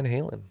Eddie Van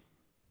Halen.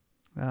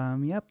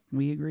 Yep,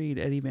 we agreed,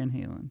 Eddie Van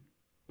Halen.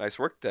 Nice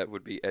work, that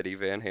would be Eddie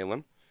Van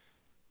Halen.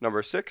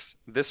 Number 6,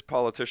 this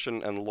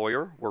politician and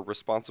lawyer were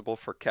responsible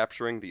for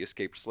capturing the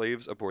escaped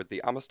slaves aboard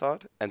the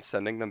Amistad and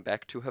sending them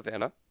back to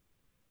Havana.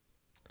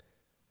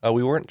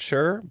 We weren't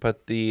sure,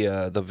 but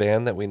the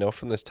van that we know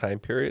from this time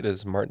period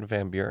is Martin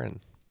Van Buren.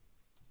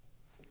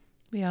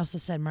 We also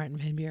said Martin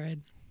Van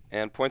Buren.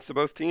 And points to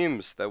both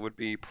teams. That would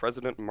be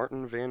President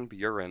Martin Van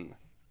Buren.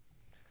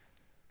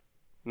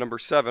 Number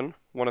 7,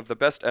 one of the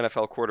best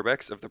NFL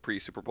quarterbacks of the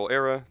pre-Super Bowl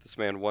era. This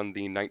man won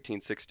the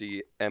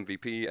 1960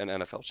 MVP and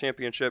NFL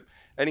championship,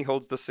 and he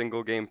holds the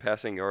single-game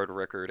passing yard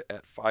record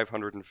at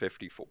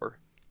 554.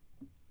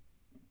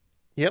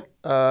 Yep,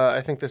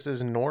 I think this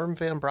is Norm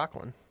Van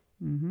Brocklin.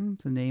 Mm-hmm.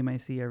 It's a name I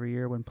see every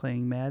year when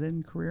playing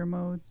Madden career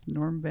modes.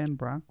 Norm Van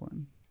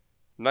Brocklin.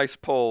 Nice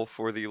pull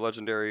for the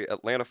legendary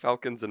Atlanta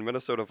Falcons and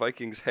Minnesota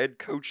Vikings head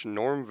coach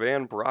Norm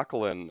Van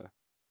Brocklin.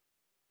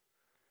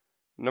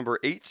 Number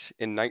 8,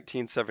 in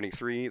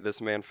 1973,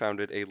 this man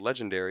founded a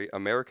legendary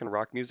American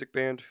rock music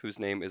band whose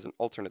name is an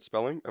alternate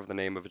spelling of the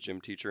name of a gym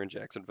teacher in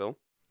Jacksonville.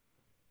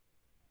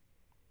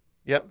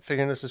 Yep,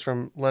 figuring this is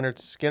from Leonard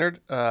Skinner.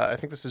 I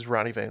think this is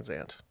Ronnie Van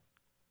Zant.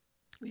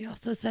 We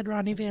also said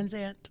Ronnie Van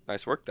Zant.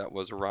 Nice work. That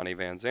was Ronnie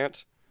Van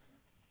Zant.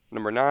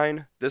 Number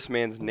 9, this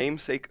man's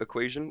namesake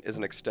equation is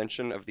an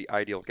extension of the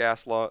ideal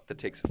gas law that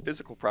takes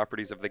physical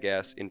properties of the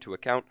gas into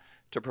account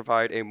to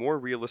provide a more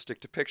realistic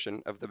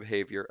depiction of the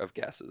behavior of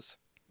gases.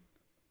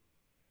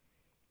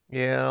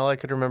 Yeah, all I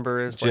could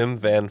remember is Jim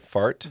Van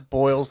Fart.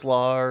 Boyle's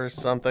Law or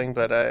something,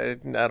 but I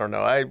don't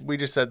know. We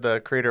just said the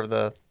creator of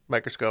the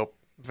microscope,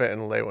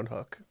 Van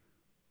Leeuwenhoek.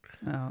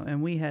 Oh,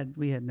 and we had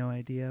no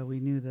idea. We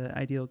knew the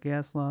ideal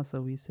gas law,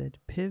 so we said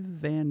Piv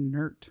Van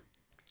Nert.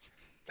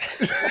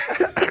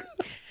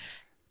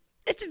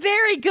 It's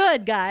very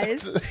good,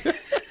 guys.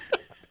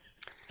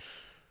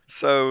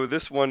 So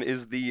this one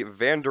is the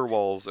van der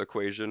Waals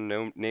equation,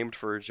 named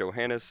for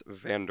Johannes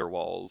van der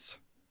Waals.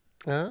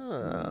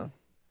 Ah.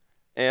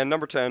 And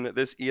number 10,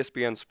 this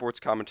ESPN sports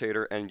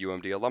commentator and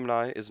UMD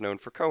alumni is known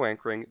for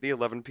co-anchoring the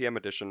 11 p.m.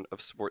 edition of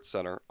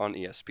SportsCenter on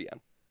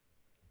ESPN.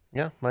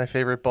 Yeah, my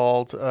favorite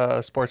bald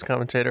sports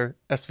commentator,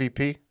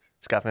 SVP,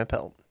 Scott Van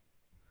Pelt.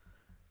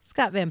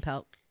 Scott Van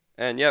Pelt.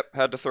 And yep,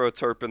 had to throw a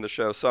terp in the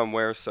show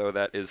somewhere, so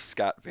that is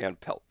Scott Van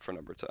Pelt for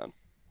number 10.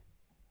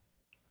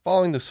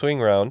 Following the swing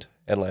round,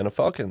 Atlanta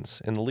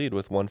Falcons in the lead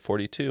with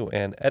 142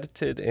 and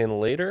edited in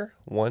later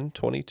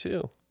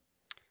 122.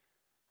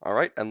 All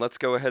right, and let's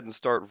go ahead and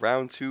start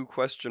round 2,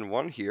 question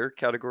 1 here.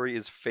 Category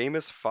is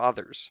famous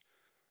fathers.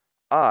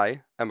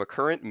 I am a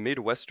current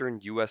Midwestern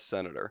U.S.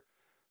 Senator.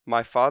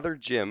 My father,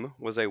 Jim,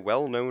 was a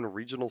well-known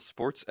regional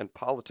sports and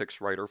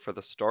politics writer for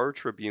the Star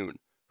Tribune,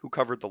 who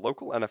covered the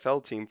local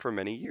NFL team for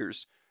many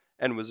years,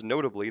 and was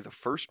notably the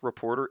first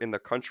reporter in the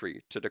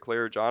country to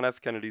declare John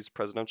F. Kennedy's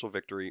presidential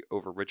victory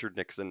over Richard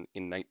Nixon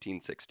in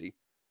 1960.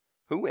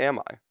 Who am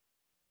I?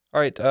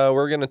 All right,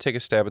 we're going to take a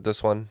stab at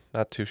this one.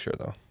 Not too sure,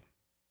 though.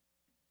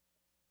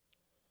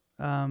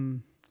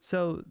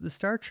 So the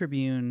Star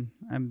Tribune,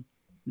 I'm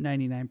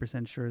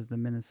 99% sure is the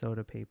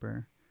Minnesota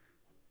paper.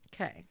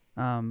 Okay.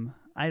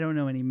 I don't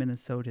know any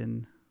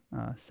Minnesotan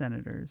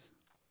senators.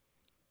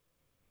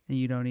 And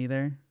you don't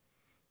either?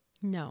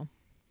 No.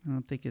 I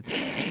don't think it's...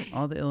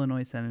 All the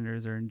Illinois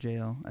senators are in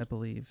jail, I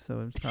believe, so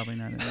it's probably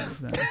not any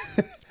of them.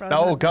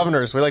 No,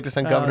 governors. We like to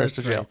send governors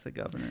to jail. It's the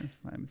governors.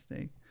 My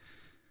mistake.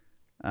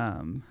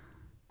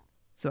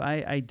 So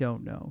I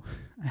don't know.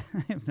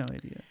 I have no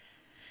idea.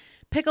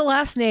 Pick a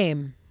last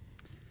name.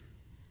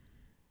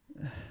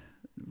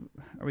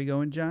 Are we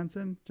going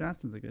Johnson?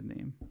 Johnson's a good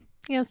name.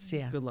 Yes,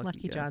 yeah. Good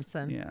Lucky guess.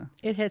 Johnson. Yeah.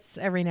 It hits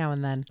every now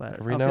and then. But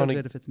Every I'll now feel and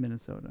good if it's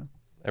Minnesota.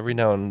 Every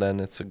now and then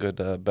it's a good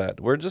bet.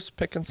 We're just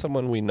picking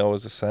someone we know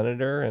as a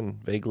senator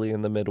and vaguely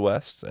in the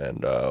Midwest,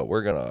 and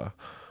we're going to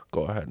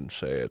go ahead and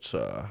say it's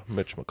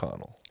Mitch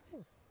McConnell.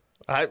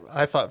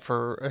 I thought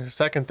for a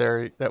second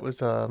there that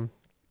was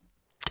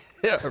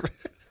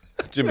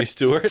Jimmy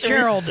Stewart.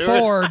 Gerald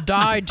Ford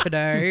died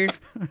today.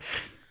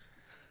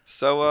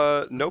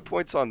 So, no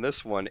points on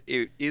this one.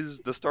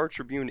 The Star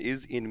Tribune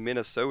is in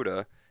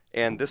Minnesota,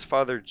 and this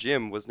father,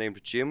 Jim, was named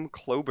Jim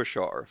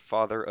Klobuchar,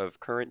 father of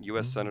current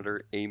U.S.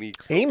 Senator Amy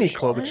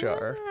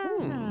Klobuchar.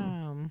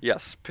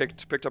 Yes,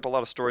 picked up a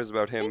lot of stories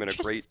about him in a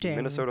great Interesting.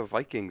 Minnesota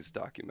Vikings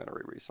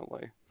documentary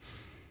recently.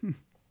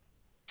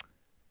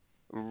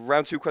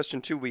 Round 2,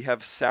 question 2, we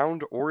have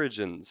sound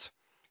origins.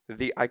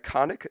 The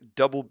iconic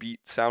double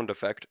beat sound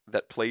effect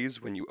that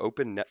plays when you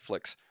open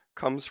Netflix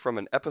comes from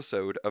an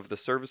episode of the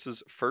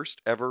service's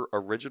first ever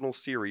original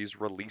series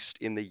released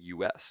in the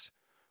U.S.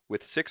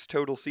 With 6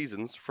 total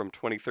seasons from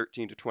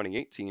 2013 to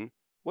 2018,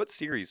 what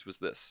series was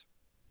this?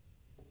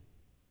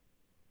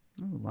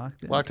 Oh,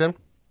 locked in. Locked in?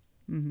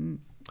 Mm-hmm.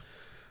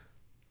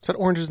 Is that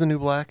Orange is the New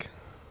Black?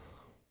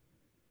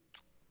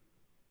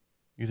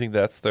 You think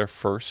that's their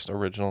first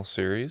original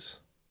series?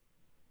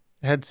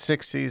 It had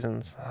 6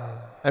 seasons.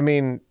 I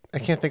mean, I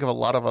can't think of a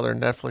lot of other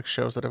Netflix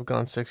shows that have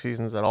gone 6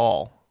 seasons at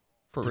all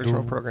for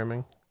original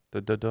programming.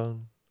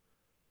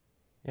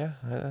 Yeah,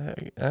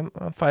 I'm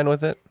fine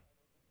with it.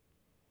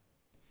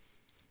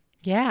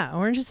 Yeah,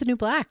 Orange is the New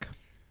Black.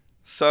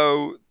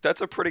 So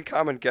that's a pretty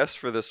common guess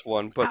for this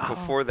one, but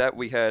before that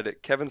we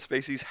had Kevin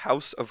Spacey's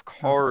House of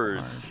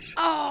Cards.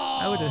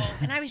 Oh,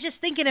 and I was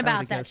just thinking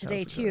about that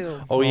today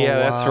too. Oh yeah,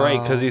 that's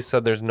right, because he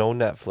said there's no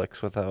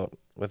Netflix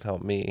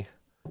without me.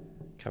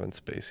 Kevin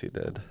Spacey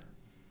did.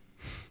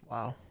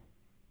 Wow.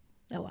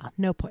 Oh well,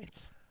 no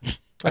points.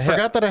 I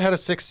forgot that I had a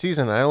 6th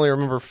season. I only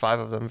remember 5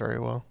 of them very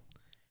well.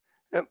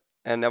 Yep.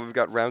 And now we've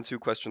got round 2,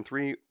 question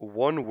 3.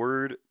 1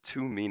 word,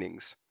 2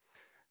 meanings.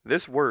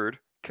 This word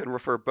can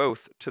refer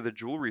both to the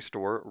jewelry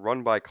store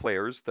run by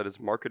Claire's that is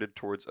marketed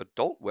towards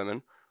adult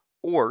women,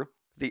 or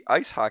the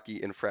ice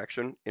hockey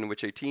infraction in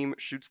which a team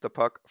shoots the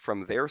puck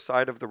from their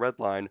side of the red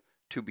line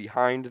to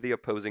behind the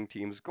opposing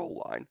team's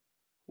goal line.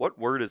 What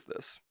word is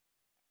this?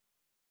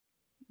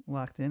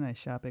 Locked in. I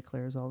shop at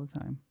Claire's all the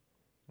time.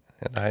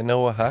 And I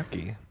know a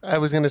hockey. I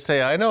was going to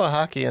say, I know a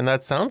hockey, and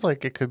that sounds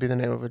like it could be the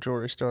name of a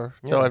jewelry store,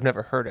 though I've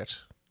never heard it.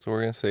 So we're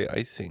going to say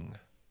icing.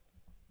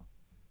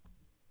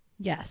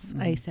 Yes,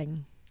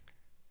 icing.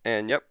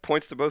 And yep,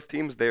 points to both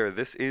teams there.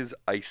 This is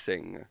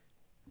icing.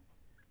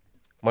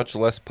 Much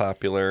less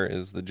popular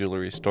is the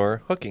jewelry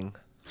store hooking.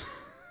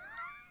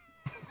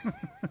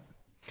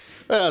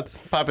 Well,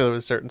 it's popular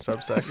with certain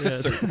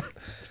subsects.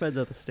 Depends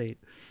on the state.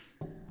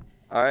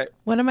 All right.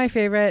 One of my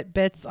favorite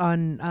bits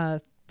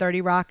on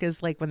 30 Rock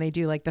is like when they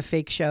do like the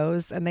fake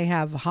shows and they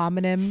have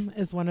homonym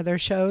as one of their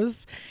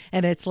shows,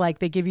 and it's like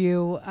they give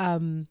you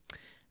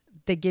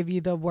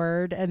the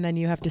word and then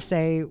you have to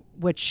say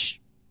which.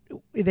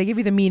 They give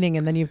you the meaning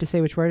and then you have to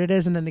say which word it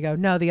is, and then they go,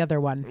 no, the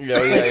other one. Yeah.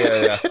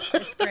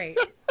 It's great.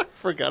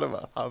 Forgot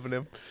about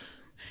homonym.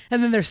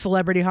 And then there's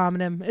celebrity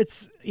homonym.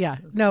 It's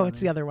it's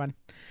the other one.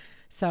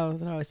 So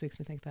that always makes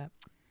me think that.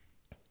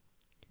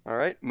 All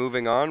right,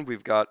 moving on,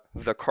 we've got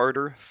The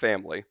Carter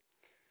Family.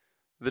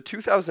 The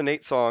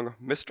 2008 song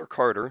Mr.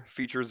 Carter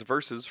features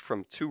verses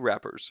from 2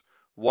 rappers,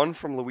 one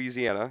from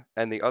Louisiana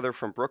and the other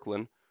from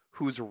Brooklyn,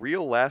 whose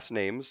real last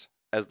names,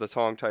 as the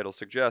song title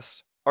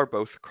suggests, are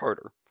both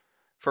Carter.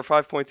 For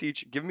 5 points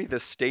each, give me the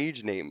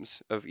stage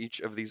names of each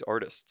of these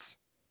artists.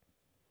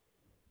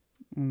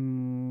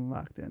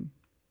 Locked in.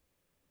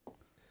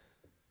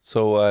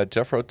 So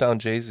Jeff wrote down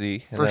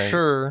Jay-Z. For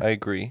sure. I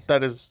agree.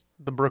 That is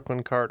the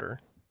Brooklyn Carter.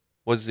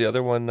 Was the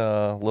other one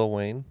Lil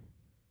Wayne?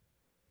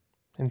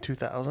 In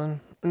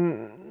 2000?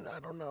 I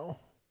don't know.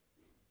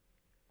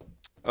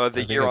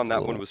 The year on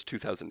that one was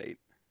 2008.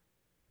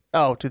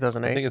 Oh,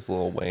 2008. I think it's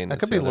Lil Wayne. That is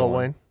could the be other Lil one.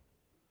 Wayne.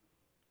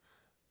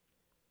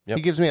 Yep.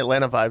 He gives me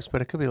Atlanta vibes,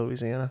 but it could be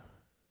Louisiana.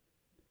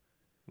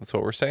 That's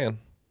what we're saying.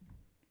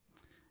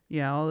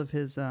 Yeah, all of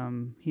his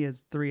he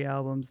has 3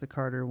 albums, the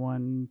Carter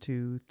 1,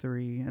 2,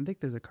 3. I think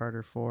there's a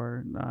Carter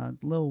 4,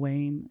 Lil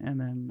Wayne, and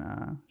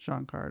then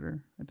Sean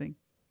Carter. I think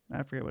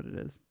I forget what it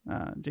is.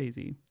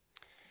 Jay-Z.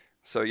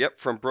 So, yep,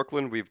 from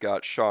Brooklyn, we've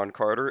got Sean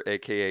Carter,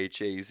 a.k.a.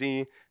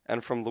 Jay-Z.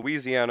 And from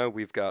Louisiana,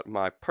 we've got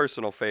my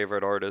personal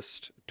favorite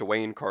artist,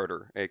 Dwayne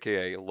Carter,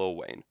 a.k.a. Lil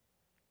Wayne.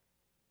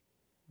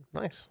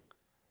 Nice.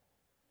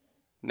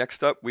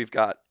 Next up, we've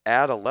got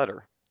Add a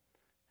Letter.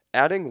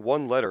 Adding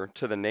 1 letter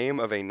to the name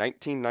of a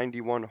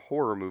 1991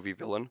 horror movie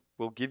villain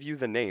will give you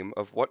the name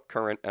of what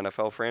current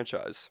NFL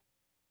franchise?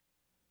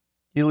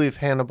 You leave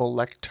Hannibal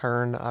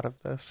Lecter out of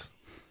this.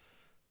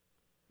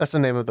 That's the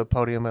name of the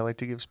podium I like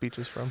to give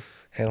speeches from.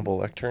 Hannibal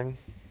Lecter.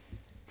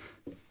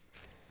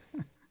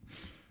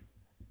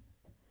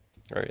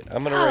 All right,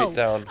 I'm going to write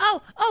down.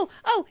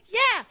 Oh,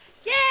 yeah,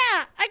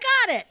 I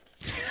got it.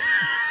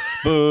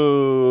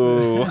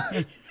 Boo.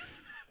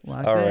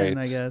 Locked All in,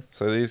 right. I guess.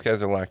 So these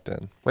guys are locked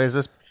in. Wait, is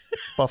this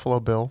Buffalo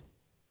Bill?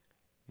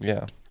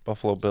 Yeah.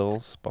 Buffalo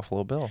Bills.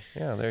 Buffalo Bill.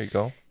 Yeah, there you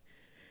go.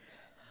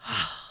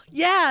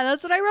 Yeah,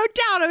 that's what I wrote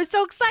down. I was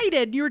so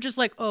excited. You were just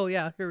like, oh,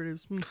 yeah, here it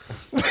is.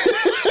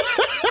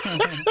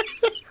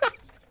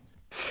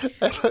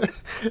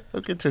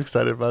 Don't get too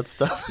excited about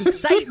stuff.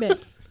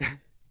 Excitement.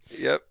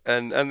 Yep,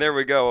 and there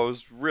we go. I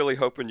was really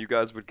hoping you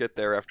guys would get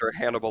there after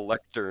Hannibal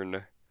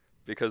Lecter,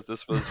 because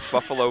this was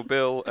Buffalo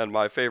Bill and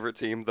my favorite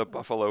team, the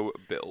Buffalo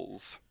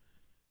Bills.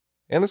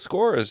 And the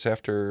score is,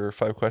 after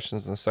 5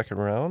 questions in the second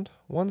round,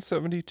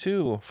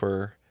 172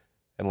 for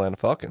Atlanta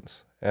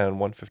Falcons and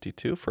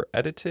 152 for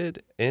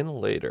Edited in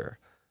Later.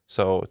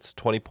 So it's a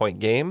 20-point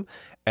game.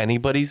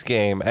 Anybody's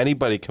game.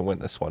 Anybody can win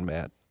this one,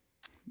 Matt.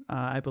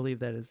 I believe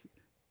that is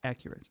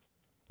accurate.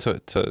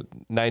 To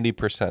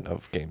 90%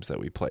 of games that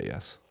we play,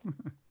 yes.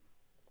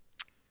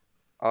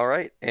 All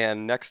right,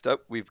 and next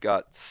up, we've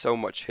got So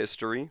Much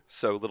History,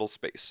 So Little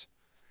Space.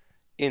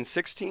 In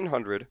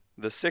 1600,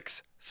 the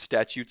 6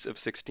 Statutes of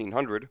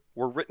 1600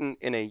 were written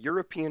in a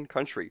European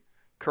country,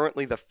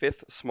 currently the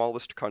 5th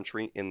smallest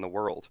country in the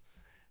world.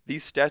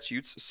 These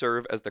statutes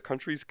serve as the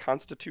country's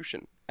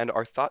constitution and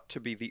are thought to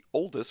be the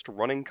oldest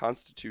running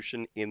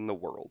constitution in the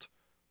world.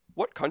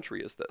 What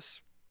country is this?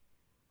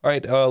 All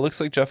right, looks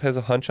like Jeff has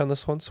a hunch on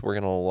this one, so we're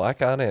going to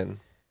lock on in.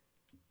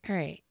 All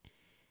right.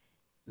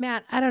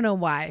 Matt, I don't know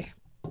why,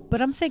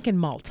 but I'm thinking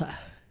Malta.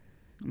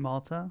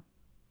 Malta?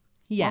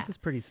 Yeah. Malta's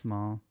pretty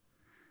small.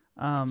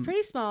 It's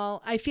pretty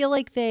small. I feel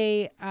like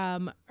they're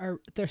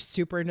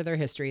super into their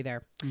history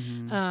there.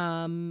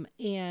 Mm-hmm.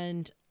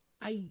 And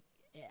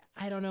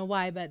I don't know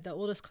why, but the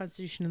oldest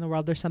constitution in the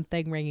world, there's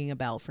something ringing a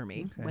bell for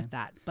me with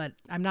that. But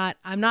I'm not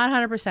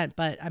 100%,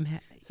 but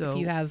So if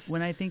you have,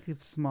 when I think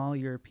of small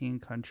European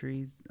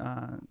countries,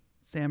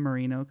 San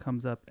Marino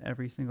comes up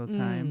every single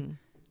time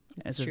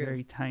as a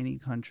very tiny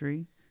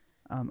country.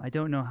 I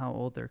don't know how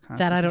old their constitution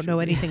that I don't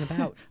know is. anything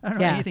about. I don't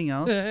know anything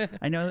else.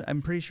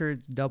 I'm pretty sure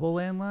it's double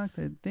landlocked.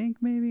 I think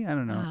maybe, I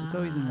don't know. It's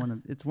always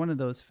it's one of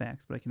those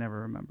facts, but I can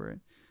never remember it.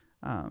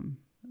 I'm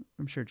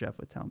sure Jeff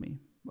would tell me,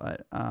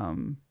 but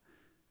I'm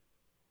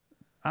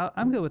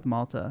good with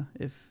Malta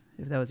if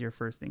that was your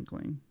first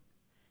inkling.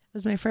 It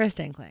was my first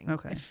inkling.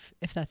 Okay,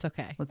 if that's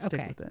okay. Let's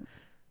stick with it.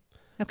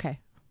 Okay.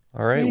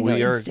 All right,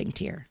 we are instinct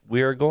here.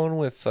 We are going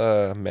with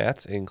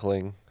Matt's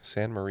inkling,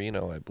 San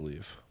Marino, I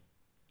believe.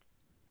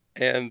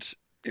 And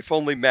if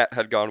only Matt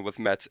had gone with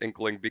Matt's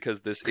inkling,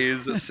 because this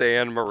is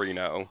San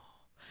Marino.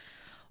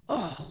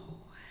 Oh.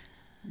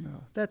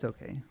 No, that's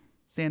okay.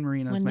 San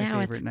Marino's my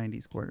favorite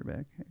 90s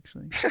quarterback,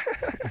 actually.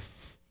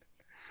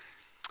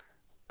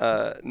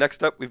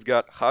 Next up, we've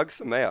got Chag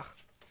Sameach.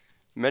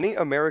 Many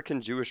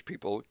American Jewish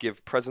people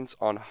give presents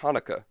on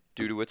Hanukkah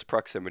due to its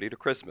proximity to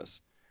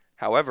Christmas.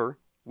 However,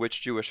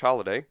 which Jewish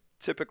holiday,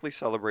 typically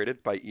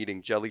celebrated by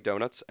eating jelly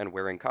donuts and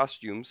wearing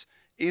costumes,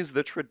 is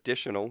the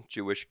traditional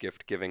Jewish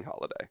gift-giving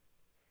holiday?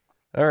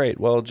 All right.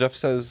 Well, Jeff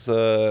says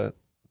the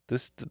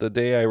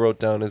day I wrote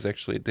down is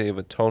actually a Day of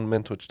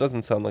Atonement, which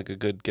doesn't sound like a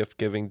good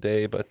gift-giving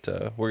day, but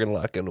we're going to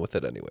lock in with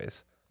it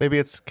anyways. Maybe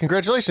it's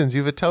congratulations,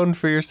 you've atoned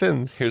for your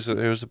sins. Here's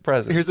a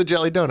present. Here's a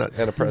jelly donut.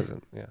 And a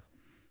present, yeah.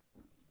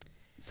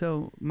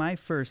 So my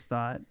first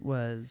thought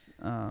was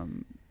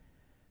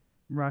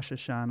Rosh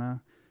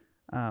Hashanah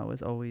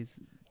was always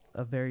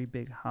a very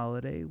big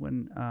holiday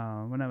when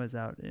I was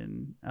out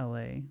in LA.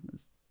 It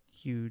was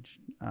huge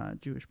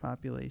Jewish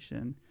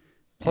population.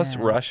 Plus,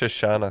 Rosh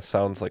Hashanah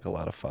sounds like a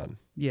lot of fun.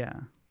 Yeah,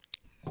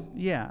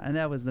 and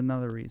that was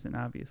another reason,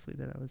 obviously,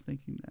 that I was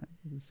thinking that.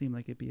 It seemed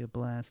like it'd be a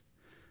blast.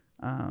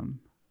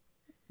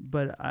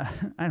 But I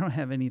don't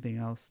have anything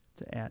else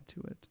to add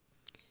to it.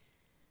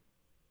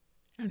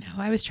 I don't know.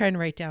 I was trying to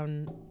write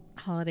down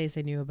holidays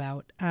I knew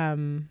about.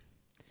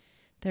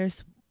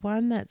 There's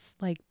one that's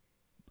like,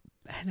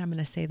 and I'm going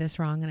to say this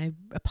wrong, and I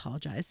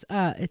apologize.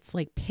 It's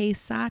like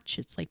Pesach.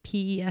 It's like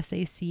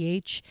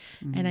Pesach.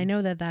 And I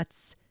know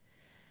that's,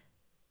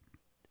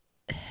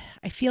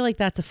 I feel like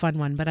that's a fun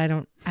one, but I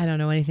don't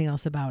know anything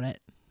else about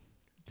it.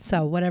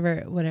 So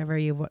whatever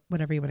you want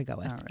to go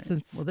with. All right.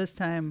 Since Well, this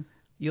time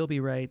you'll be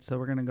right, so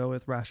we're going to go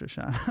with Rosh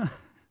Hashanah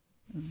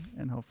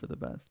and hope for the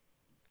best.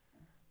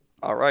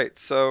 All right,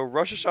 so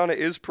Rosh Hashanah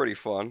is pretty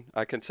fun.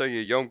 I can tell you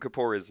Yom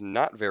Kippur is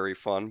not very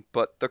fun,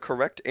 but the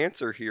correct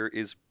answer here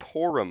is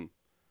Purim,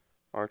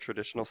 our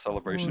traditional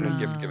celebration and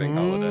gift-giving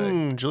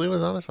holiday. Julie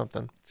was onto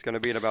something. It's going to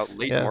be in about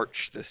late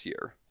March this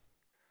year.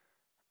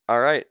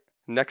 All right,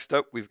 next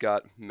up we've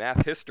got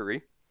math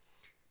history.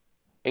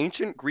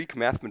 Ancient Greek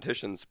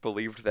mathematicians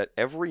believed that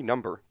every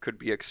number could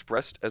be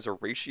expressed as a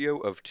ratio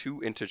of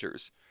two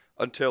integers,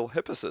 until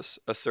Hippasus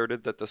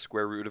asserted that the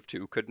square root of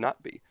 2 could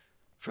not be.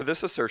 For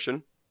this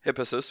assertion,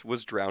 Hippasus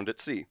was drowned at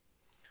sea.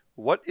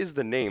 What is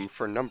the name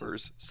for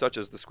numbers, such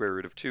as the square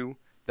root of 2,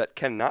 that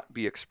cannot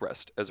be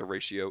expressed as a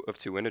ratio of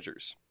two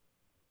integers?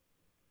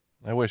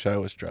 I wish I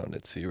was drowned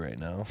at sea right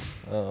now.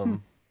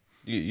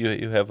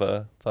 You have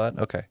a thought?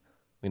 Okay.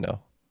 We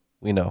know.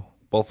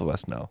 Both of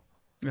us know.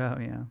 Oh,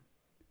 yeah.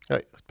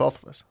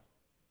 Both of us.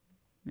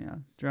 Yeah.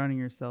 Drowning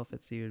yourself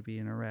at sea would be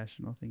an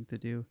irrational thing to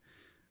do.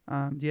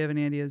 Do you have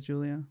any ideas,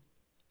 Julia?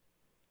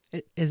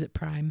 Is it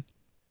prime?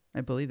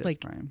 I believe it's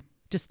like, prime.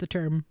 Just the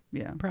term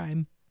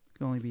prime. It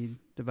can only be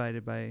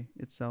divided by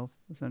itself,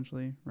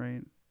 essentially,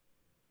 right?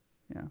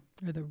 Yeah.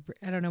 Or the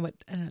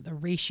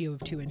ratio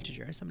of two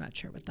integers. I'm not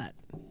sure what that.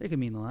 It can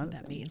mean a lot.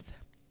 That means.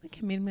 It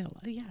can mean a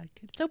lot. Yeah,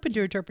 it's open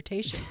to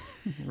interpretation.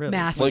 Really?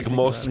 Math, like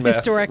most math,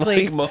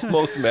 historically,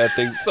 most math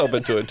things, it's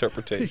open to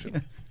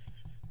interpretation.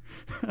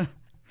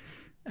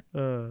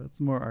 It's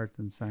more art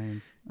than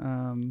science.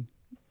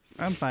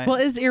 I'm fine. Well,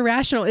 is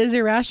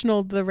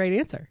irrational the right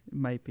answer? It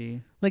might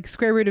be. Like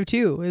square root of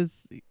 2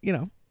 is,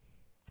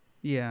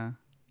 Yeah.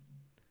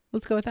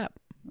 Let's go with that.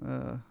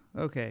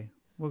 Okay.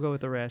 We'll go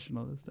with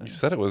irrational this time. You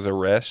said it was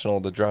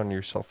irrational to drown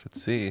yourself at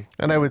sea.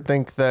 And I would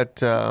think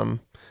that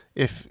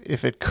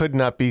if it could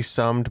not be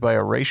summed by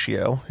a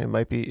ratio, it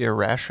might be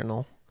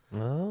irrational.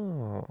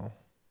 Oh.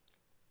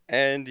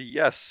 And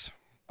yes,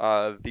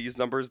 these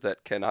numbers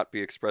that cannot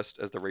be expressed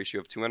as the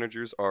ratio of two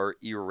integers are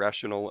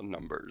irrational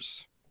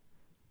numbers.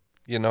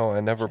 You know, I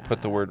never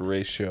put the word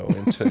ratio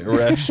into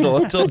irrational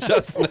until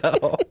just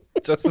now.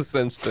 Just this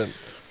instant.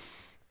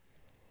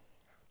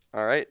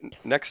 All right,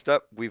 next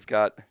up, we've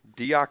got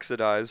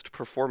deoxidized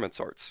performance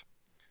arts.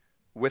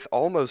 With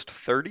almost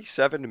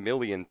 37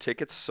 million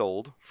tickets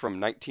sold from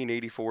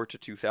 1984 to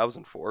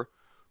 2004,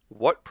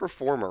 what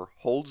performer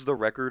holds the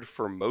record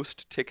for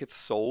most tickets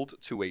sold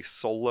to a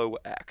solo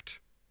act?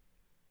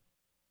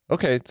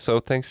 Okay, so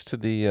thanks to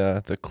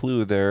the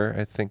clue there,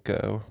 I think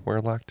we're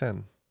locked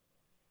in.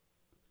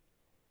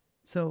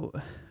 So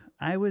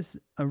I was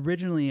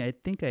originally, I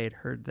think I had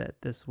heard that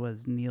this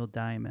was Neil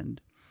Diamond.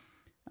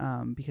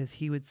 Because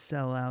he would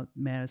sell out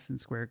Madison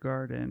Square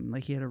Garden,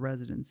 like he had a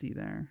residency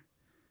there.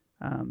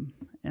 And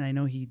I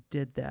know he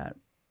did that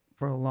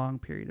for a long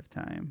period of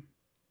time.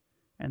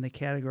 And the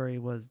category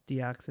was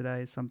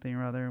deoxidized something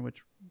or other,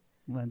 which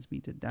lends me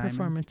to Diamond.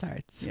 Performance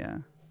arts. Yeah.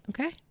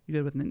 Okay. You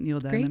good with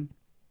Neil Diamond?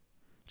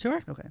 Sure.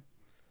 Okay.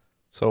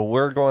 So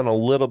we're going a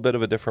little bit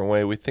of a different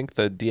way. We think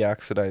the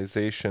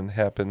deoxidization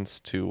happens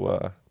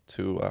to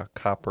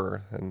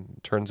copper and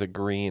turns it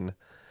green.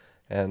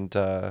 And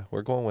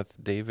we're going with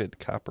David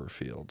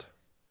Copperfield.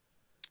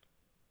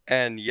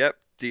 And yep,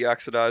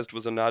 deoxidized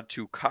was a nod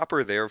to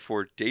copper there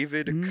for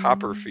David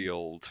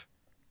Copperfield.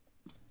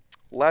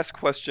 Last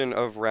question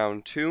of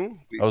round 2.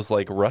 I was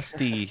like,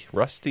 rusty.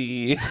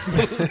 Rusty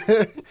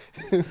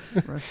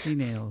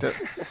nails.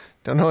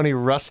 Don't know any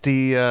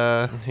rusty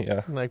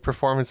like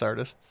performance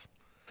artists.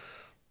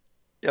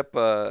 Yep,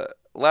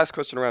 last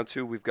question of round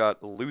 2, we've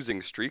got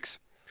losing streaks.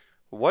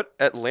 What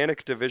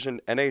Atlantic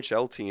Division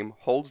NHL team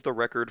holds the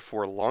record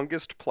for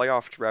longest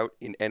playoff drought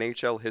in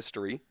NHL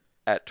history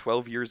at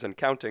 12 years and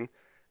counting,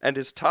 and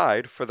is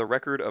tied for the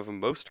record of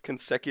most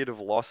consecutive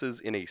losses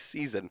in a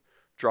season,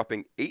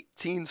 dropping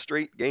 18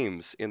 straight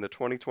games in the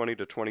 2020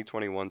 to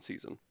 2021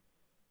 season?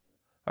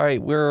 All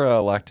right, we're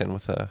locked in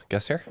with a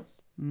guess here.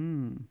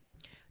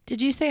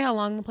 Did you say how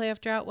long the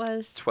playoff drought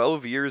was?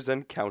 12 years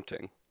and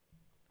counting.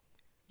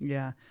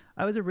 Yeah.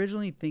 I was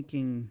originally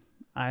thinking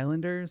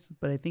Islanders,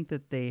 but I think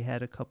that they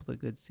had a couple of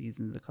good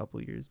seasons a couple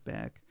years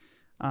back.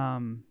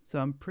 So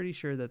I'm pretty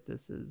sure that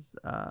this is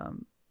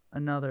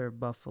another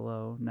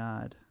Buffalo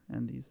nod,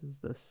 and these is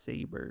the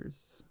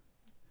Sabres.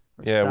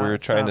 Yeah, we were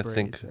trying to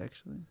think.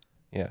 Actually.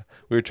 Yeah,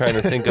 we were trying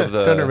to think of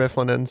the Dunder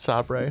Mifflin and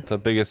Sabre. The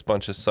biggest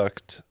bunch of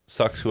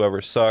sucks whoever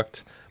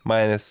sucked,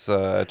 minus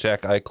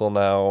Jack Eichel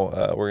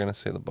now. We're gonna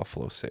say the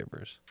Buffalo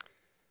Sabres.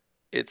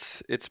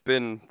 It's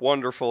been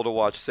wonderful to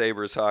watch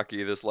Sabres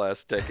hockey this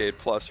last decade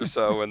plus or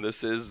so, and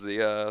this is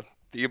the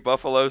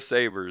Buffalo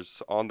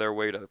Sabres on their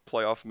way to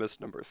playoff miss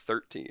number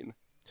 13.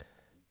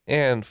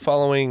 And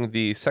following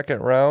the second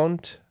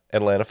round,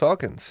 Atlanta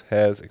Falcons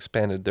has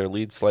expanded their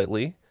lead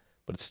slightly,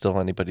 but it's still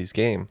anybody's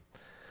game.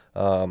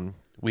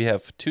 We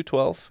have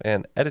 212,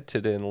 and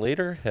edited in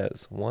later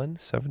has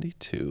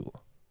 172.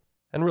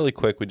 And really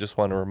quick, we just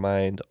want to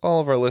remind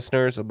all of our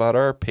listeners about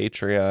our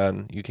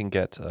Patreon. You can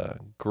get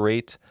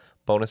great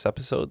bonus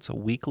episodes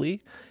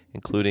weekly,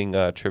 including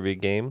trivia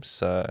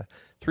games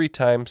 3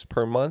 times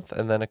per month,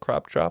 and then a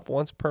crop drop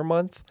once per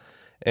month,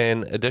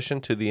 in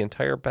addition to the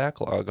entire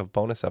backlog of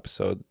bonus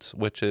episodes,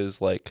 which is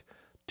like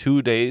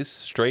 2 days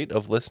straight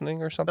of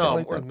listening or something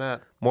like more that. than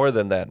that. More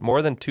than that.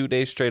 More than 2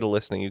 days straight of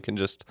listening. You can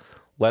just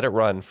let it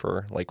run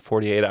for like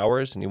 48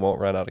 hours and you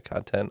won't run out of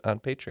content on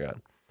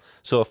Patreon.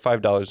 So if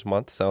 $5 a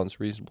month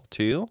sounds reasonable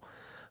to you,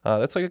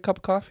 that's like a cup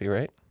of coffee,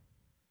 right?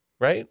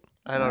 Right?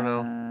 I don't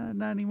know.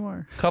 Not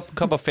anymore.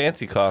 Cup of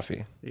fancy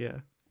coffee.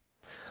 Yeah.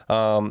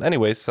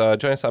 Anyways,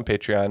 join us on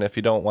Patreon. If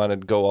you don't want to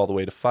go all the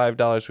way to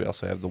 $5, we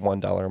also have the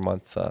 $1 a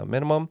month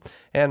minimum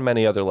and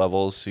many other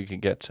levels. You can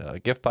get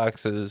gift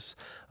boxes,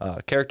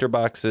 character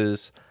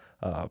boxes,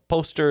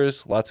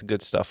 posters, lots of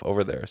good stuff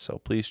over there.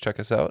 So please check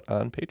us out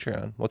on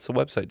Patreon. What's the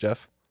website,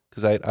 Jeff?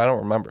 Because I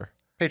don't remember.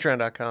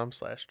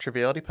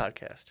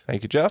 Patreon.com/trivialitypodcast.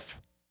 Thank you, Jeff.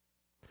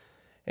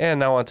 And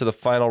now on to the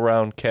final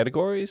round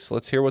categories.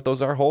 Let's hear what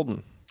those are,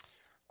 Holden.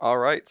 All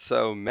right,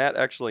 so Matt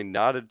actually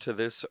nodded to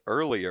this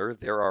earlier.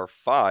 There are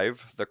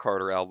 5 The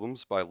Carter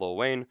albums by Lil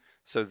Wayne,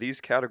 so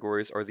these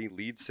categories are the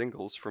lead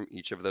singles from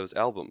each of those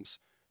albums.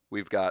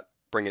 We've got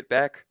Bring It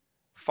Back,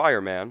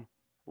 Fireman,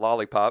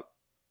 Lollipop,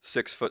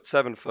 6 Foot,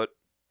 7 Foot,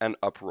 and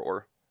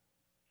Uproar.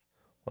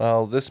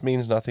 Well, this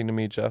means nothing to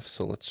me, Jeff,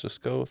 so let's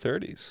just go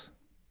 30s.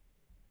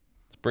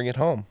 Let's bring it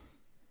home.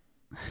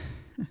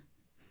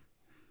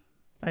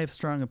 I have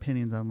strong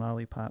opinions on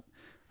Lollipop.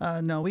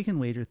 No, we can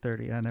wager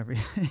 30 on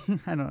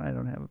everything. I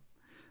don't have.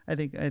 I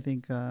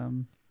think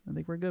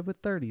we're good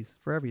with 30s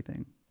for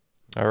everything.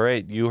 All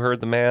right, you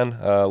heard the man.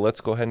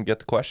 Let's go ahead and get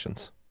the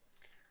questions.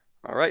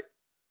 All right,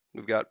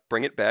 we've got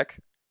Bring It Back.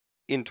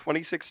 In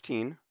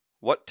 2016,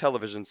 what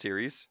television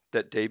series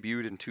that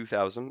debuted in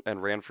 2000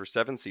 and ran for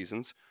 7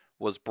 seasons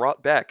was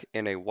brought back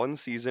in a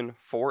 1-season,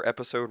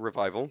 4-episode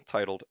revival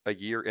titled A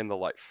Year in the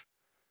Life?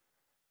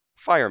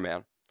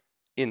 Fireman.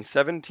 In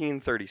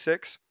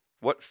 1736,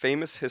 what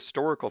famous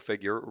historical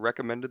figure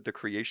recommended the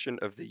creation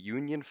of the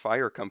Union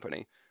Fire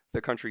Company, the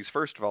country's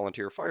first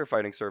volunteer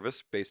firefighting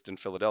service based in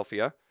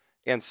Philadelphia,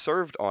 and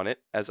served on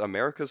it as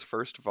America's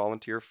first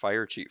volunteer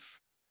fire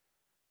chief?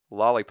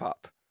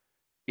 Lollipop.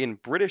 In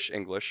British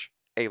English,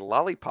 a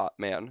lollipop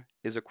man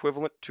is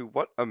equivalent to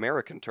what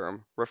American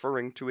term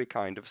referring to a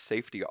kind of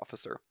safety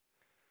officer?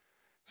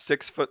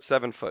 6 Foot,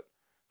 7 Foot.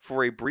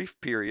 For a brief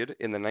period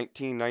in the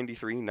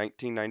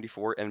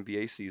 1993-1994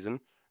 NBA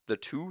season, the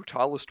 2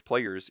 tallest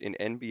players in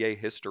NBA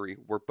history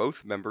were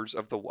both members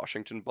of the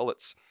Washington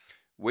Bullets.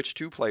 Which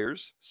 2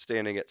 players,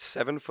 standing at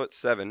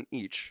 7'7"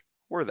 each,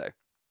 were they?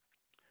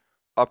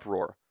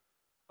 Uproar.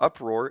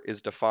 Uproar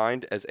is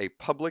defined as a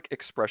public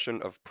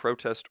expression of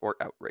protest or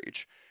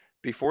outrage.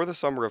 Before the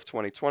summer of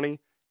 2020,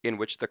 in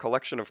which the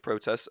collection of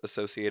protests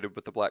associated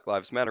with the Black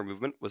Lives Matter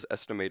movement was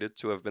estimated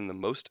to have been the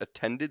most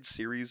attended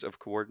series of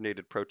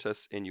coordinated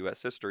protests in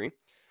U.S. history,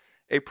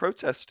 a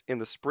protest in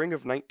the spring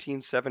of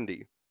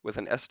 1970 with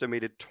an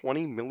estimated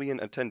 20 million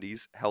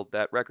attendees held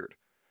that record.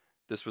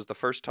 This was the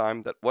first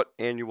time that what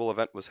annual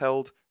event was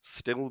held,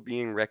 still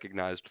being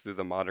recognized through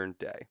the modern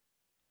day.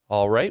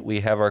 All right,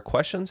 we have our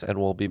questions, and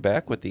we'll be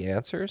back with the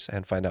answers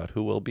and find out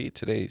who will be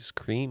today's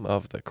cream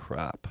of the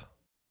crop.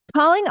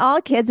 Calling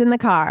all kids in the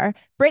car.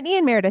 Brittany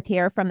and Meredith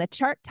here from the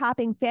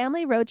chart-topping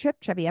Family Road Trip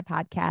Trivia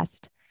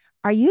Podcast.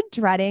 Are you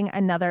dreading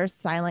another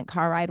silent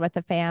car ride with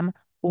the fam?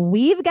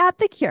 We've got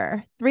the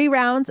cure. 3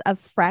 rounds of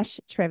fresh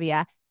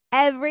trivia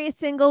every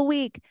single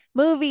week.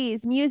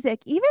 Movies,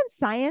 music, even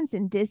science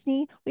and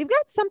Disney. We've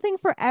got something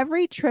for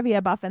every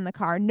trivia buff in the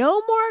car.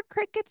 No more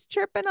crickets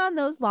chirping on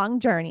those long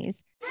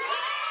journeys.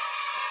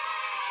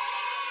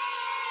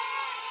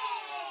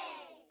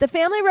 The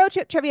Family Road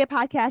Trip Trivia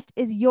Podcast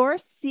is your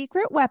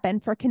secret weapon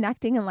for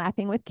connecting and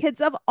laughing with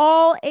kids of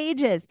all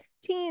ages.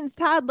 Teens,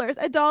 toddlers,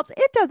 adults,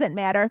 it doesn't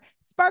matter.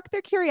 Spark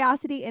their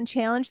curiosity and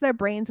challenge their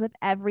brains with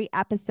every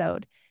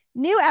episode.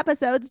 New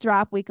episodes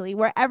drop weekly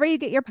wherever you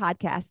get your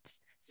podcasts.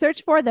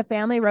 Search for the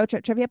Family Road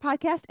Trip Trivia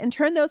Podcast and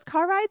turn those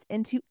car rides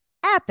into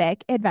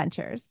epic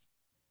adventures.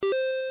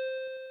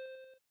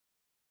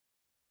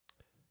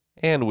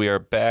 And we are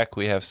back.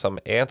 We have some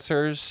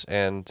answers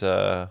and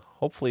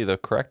hopefully the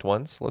correct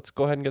ones. Let's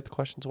go ahead and get the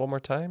questions one more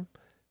time.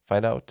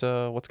 Find out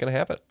what's going to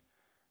happen.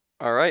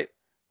 All right.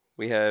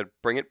 We had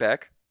Bring It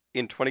Back.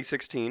 In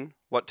 2016,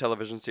 what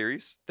television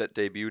series that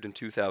debuted in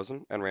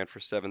 2000 and ran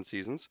for 7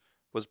 seasons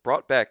was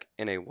brought back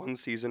in a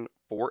 1-season,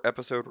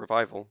 4-episode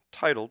revival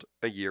titled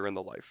A Year in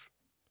the Life?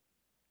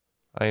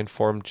 I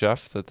informed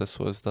Jeff that this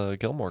was the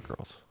Gilmore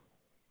Girls.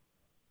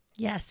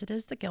 Yes, it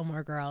is the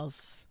Gilmore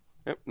Girls.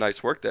 Yep,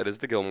 nice work. That is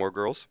the Gilmore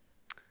Girls.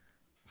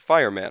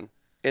 Fireman.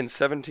 In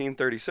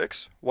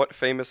 1736, what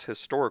famous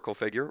historical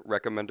figure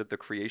recommended the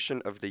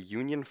creation of the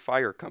Union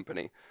Fire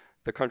Company,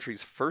 the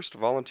country's first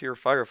volunteer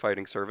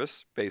firefighting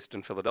service based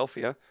in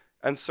Philadelphia,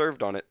 and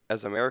served on it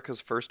as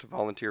America's first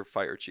volunteer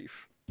fire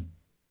chief?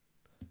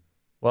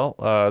 Well,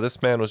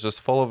 this man was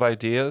just full of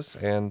ideas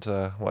and,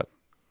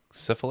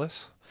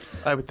 syphilis?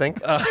 I would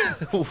think.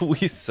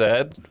 We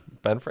said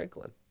Ben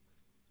Franklin.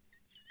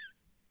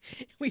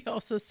 We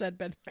also said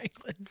Ben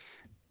Franklin.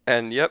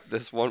 And yep,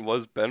 this one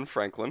was Ben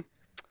Franklin.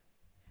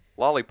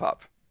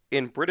 Lollipop.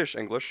 In British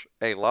English,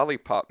 a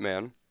lollipop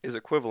man is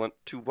equivalent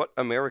to what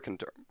American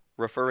term,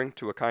 referring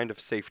to a kind of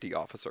safety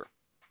officer?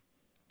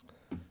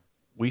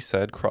 We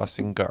said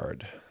crossing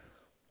guard.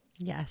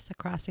 Yes, a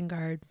crossing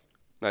guard.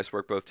 Nice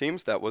work, both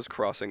teams. That was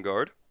crossing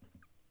guard.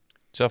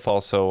 Jeff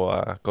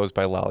also goes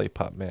by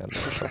Lollipop Man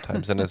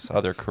sometimes in his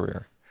other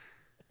career.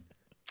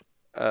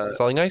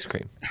 Selling ice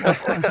cream.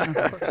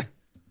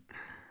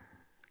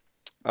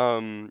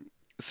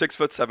 6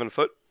 foot, 7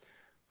 foot.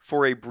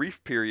 For a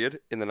brief period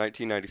in the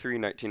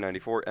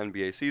 1993-1994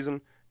 NBA season,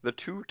 the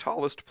two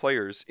tallest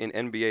players in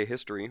NBA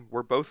history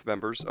were both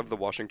members of the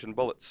Washington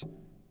Bullets.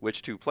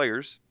 Which two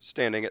players,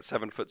 standing at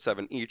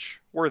 7'7" each,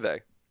 were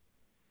they?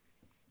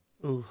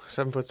 Ooh,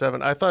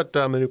 7'7". I thought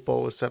Manute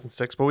Bol was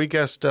 7'6", but we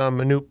guessed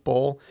Manute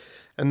Bol.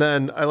 And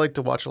then I like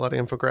to watch a lot of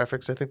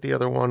infographics. I think the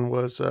other one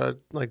was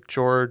like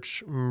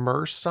George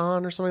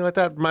Merson or something like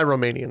that. My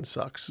Romanian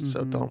sucks,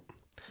 so don't.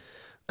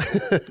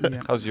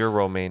 Yeah. How's your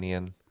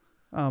Romanian?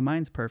 Oh,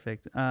 mine's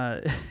perfect.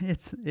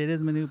 It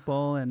is Manute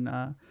Bol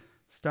and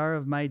star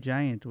of My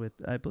Giant with,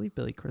 I believe,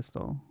 Billy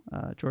Crystal,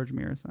 George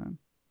Mirasan.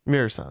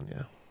 Mirasan,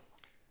 yeah.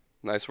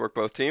 Nice work,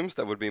 both teams.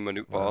 That would be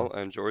Manute Bol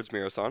and George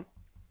Mirasan.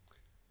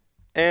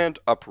 And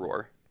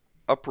uproar.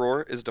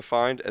 Uproar is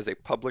defined as a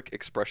public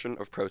expression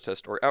of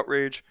protest or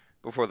outrage.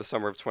 Before the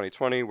summer of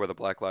 2020, where the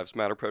Black Lives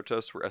Matter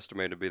protests were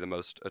estimated to be the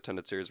most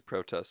attended series of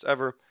protests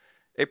ever,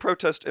 a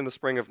protest in the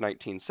spring of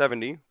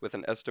 1970, with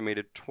an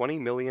estimated 20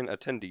 million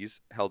attendees,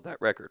 held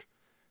that record.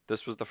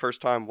 This was the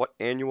first time what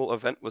annual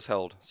event was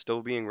held,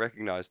 still being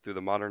recognized through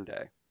the modern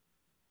day.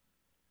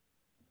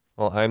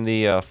 Well, I'm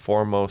the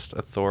foremost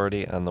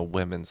authority on the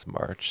Women's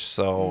March,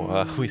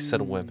 so we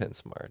said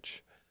Women's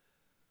March.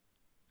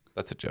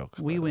 That's a joke.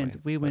 We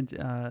went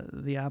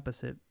the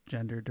opposite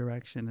gender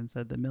direction and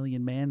said the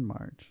Million Man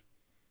March.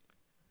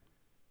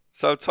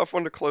 So, tough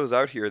one to close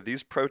out here.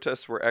 These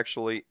protests were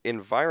actually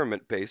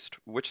environment-based,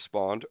 which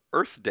spawned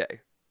Earth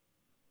Day.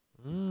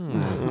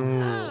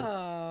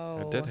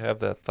 I did have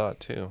that thought,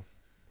 too.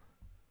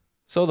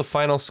 So, the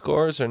final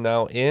scores are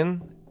now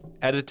in.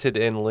 Edited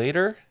in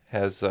later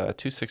has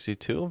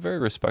 262, a very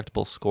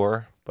respectable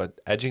score. But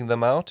edging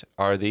them out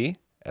are the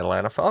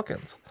Atlanta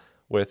Falcons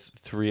with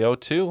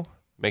 302,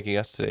 making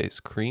us today's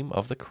cream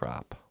of the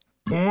crop.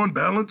 On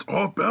balance,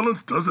 off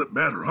balance, doesn't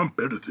matter. I'm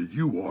better than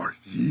you are.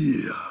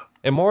 Yeah.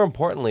 And more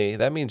importantly,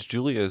 that means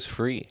Julia is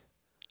free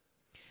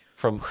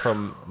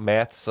from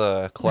Matt's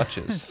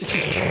clutches.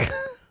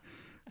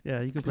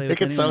 Yeah, you can play with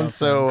Make it anyone sound else,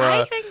 so...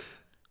 man.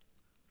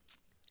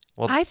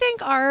 I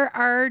think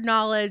our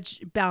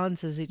knowledge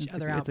balances each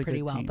other out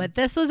pretty well. Team. But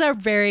this was a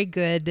very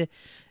good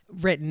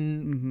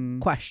written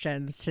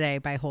questions today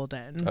by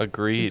Holden.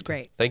 Agreed. It was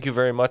great. Thank you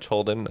very much,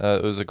 Holden.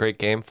 It was a great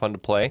game, fun to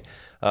play.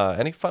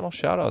 Any final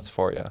shout-outs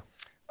for you?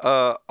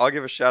 I'll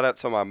give a shout-out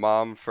to my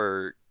mom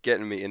for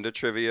getting me into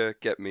trivia,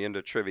 getting me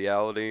into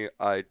Triviality.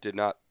 I did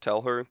not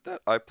tell her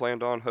that I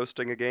planned on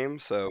hosting a game,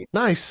 so...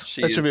 Nice.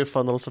 That should be a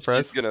fun little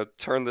surprise. She's going to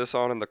turn this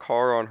on in the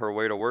car on her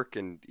way to work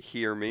and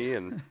hear me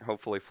and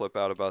hopefully flip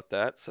out about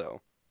that,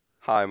 so...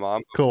 Hi,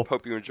 Mom. Cool.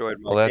 Hope you enjoyed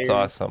my Well, that's game.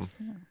 awesome.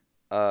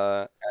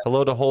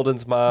 Hello to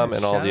Holden's mom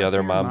and all the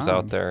other moms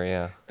out there,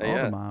 yeah. All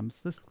the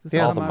moms. This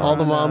all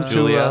the moms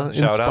who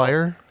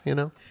inspire, you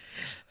know?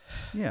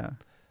 Yeah.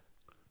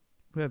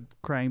 Who have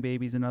crying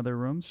babies in other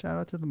rooms. Shout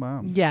out to the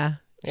moms. Yeah.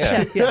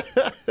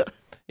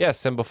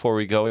 Yes, and before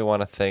we go, we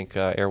want to thank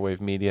Airwave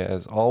Media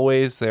as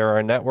always. They're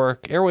our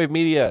network.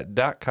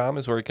 Airwavemedia.com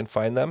is where you can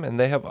find them, and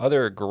they have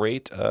other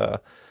great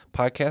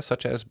podcasts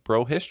such as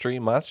Bro History,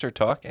 Monster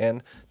Talk,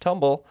 and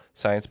Tumble,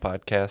 Science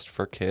Podcast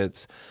for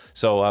Kids.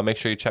 So make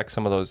sure you check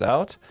some of those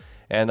out.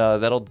 And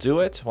that'll do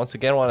it. Once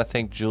again, I want to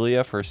thank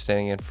Julia for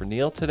standing in for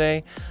Neil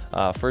today.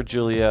 For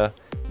Julia,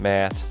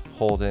 Matt,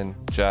 Holden,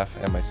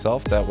 Jeff, and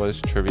myself, that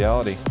was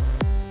Triviality.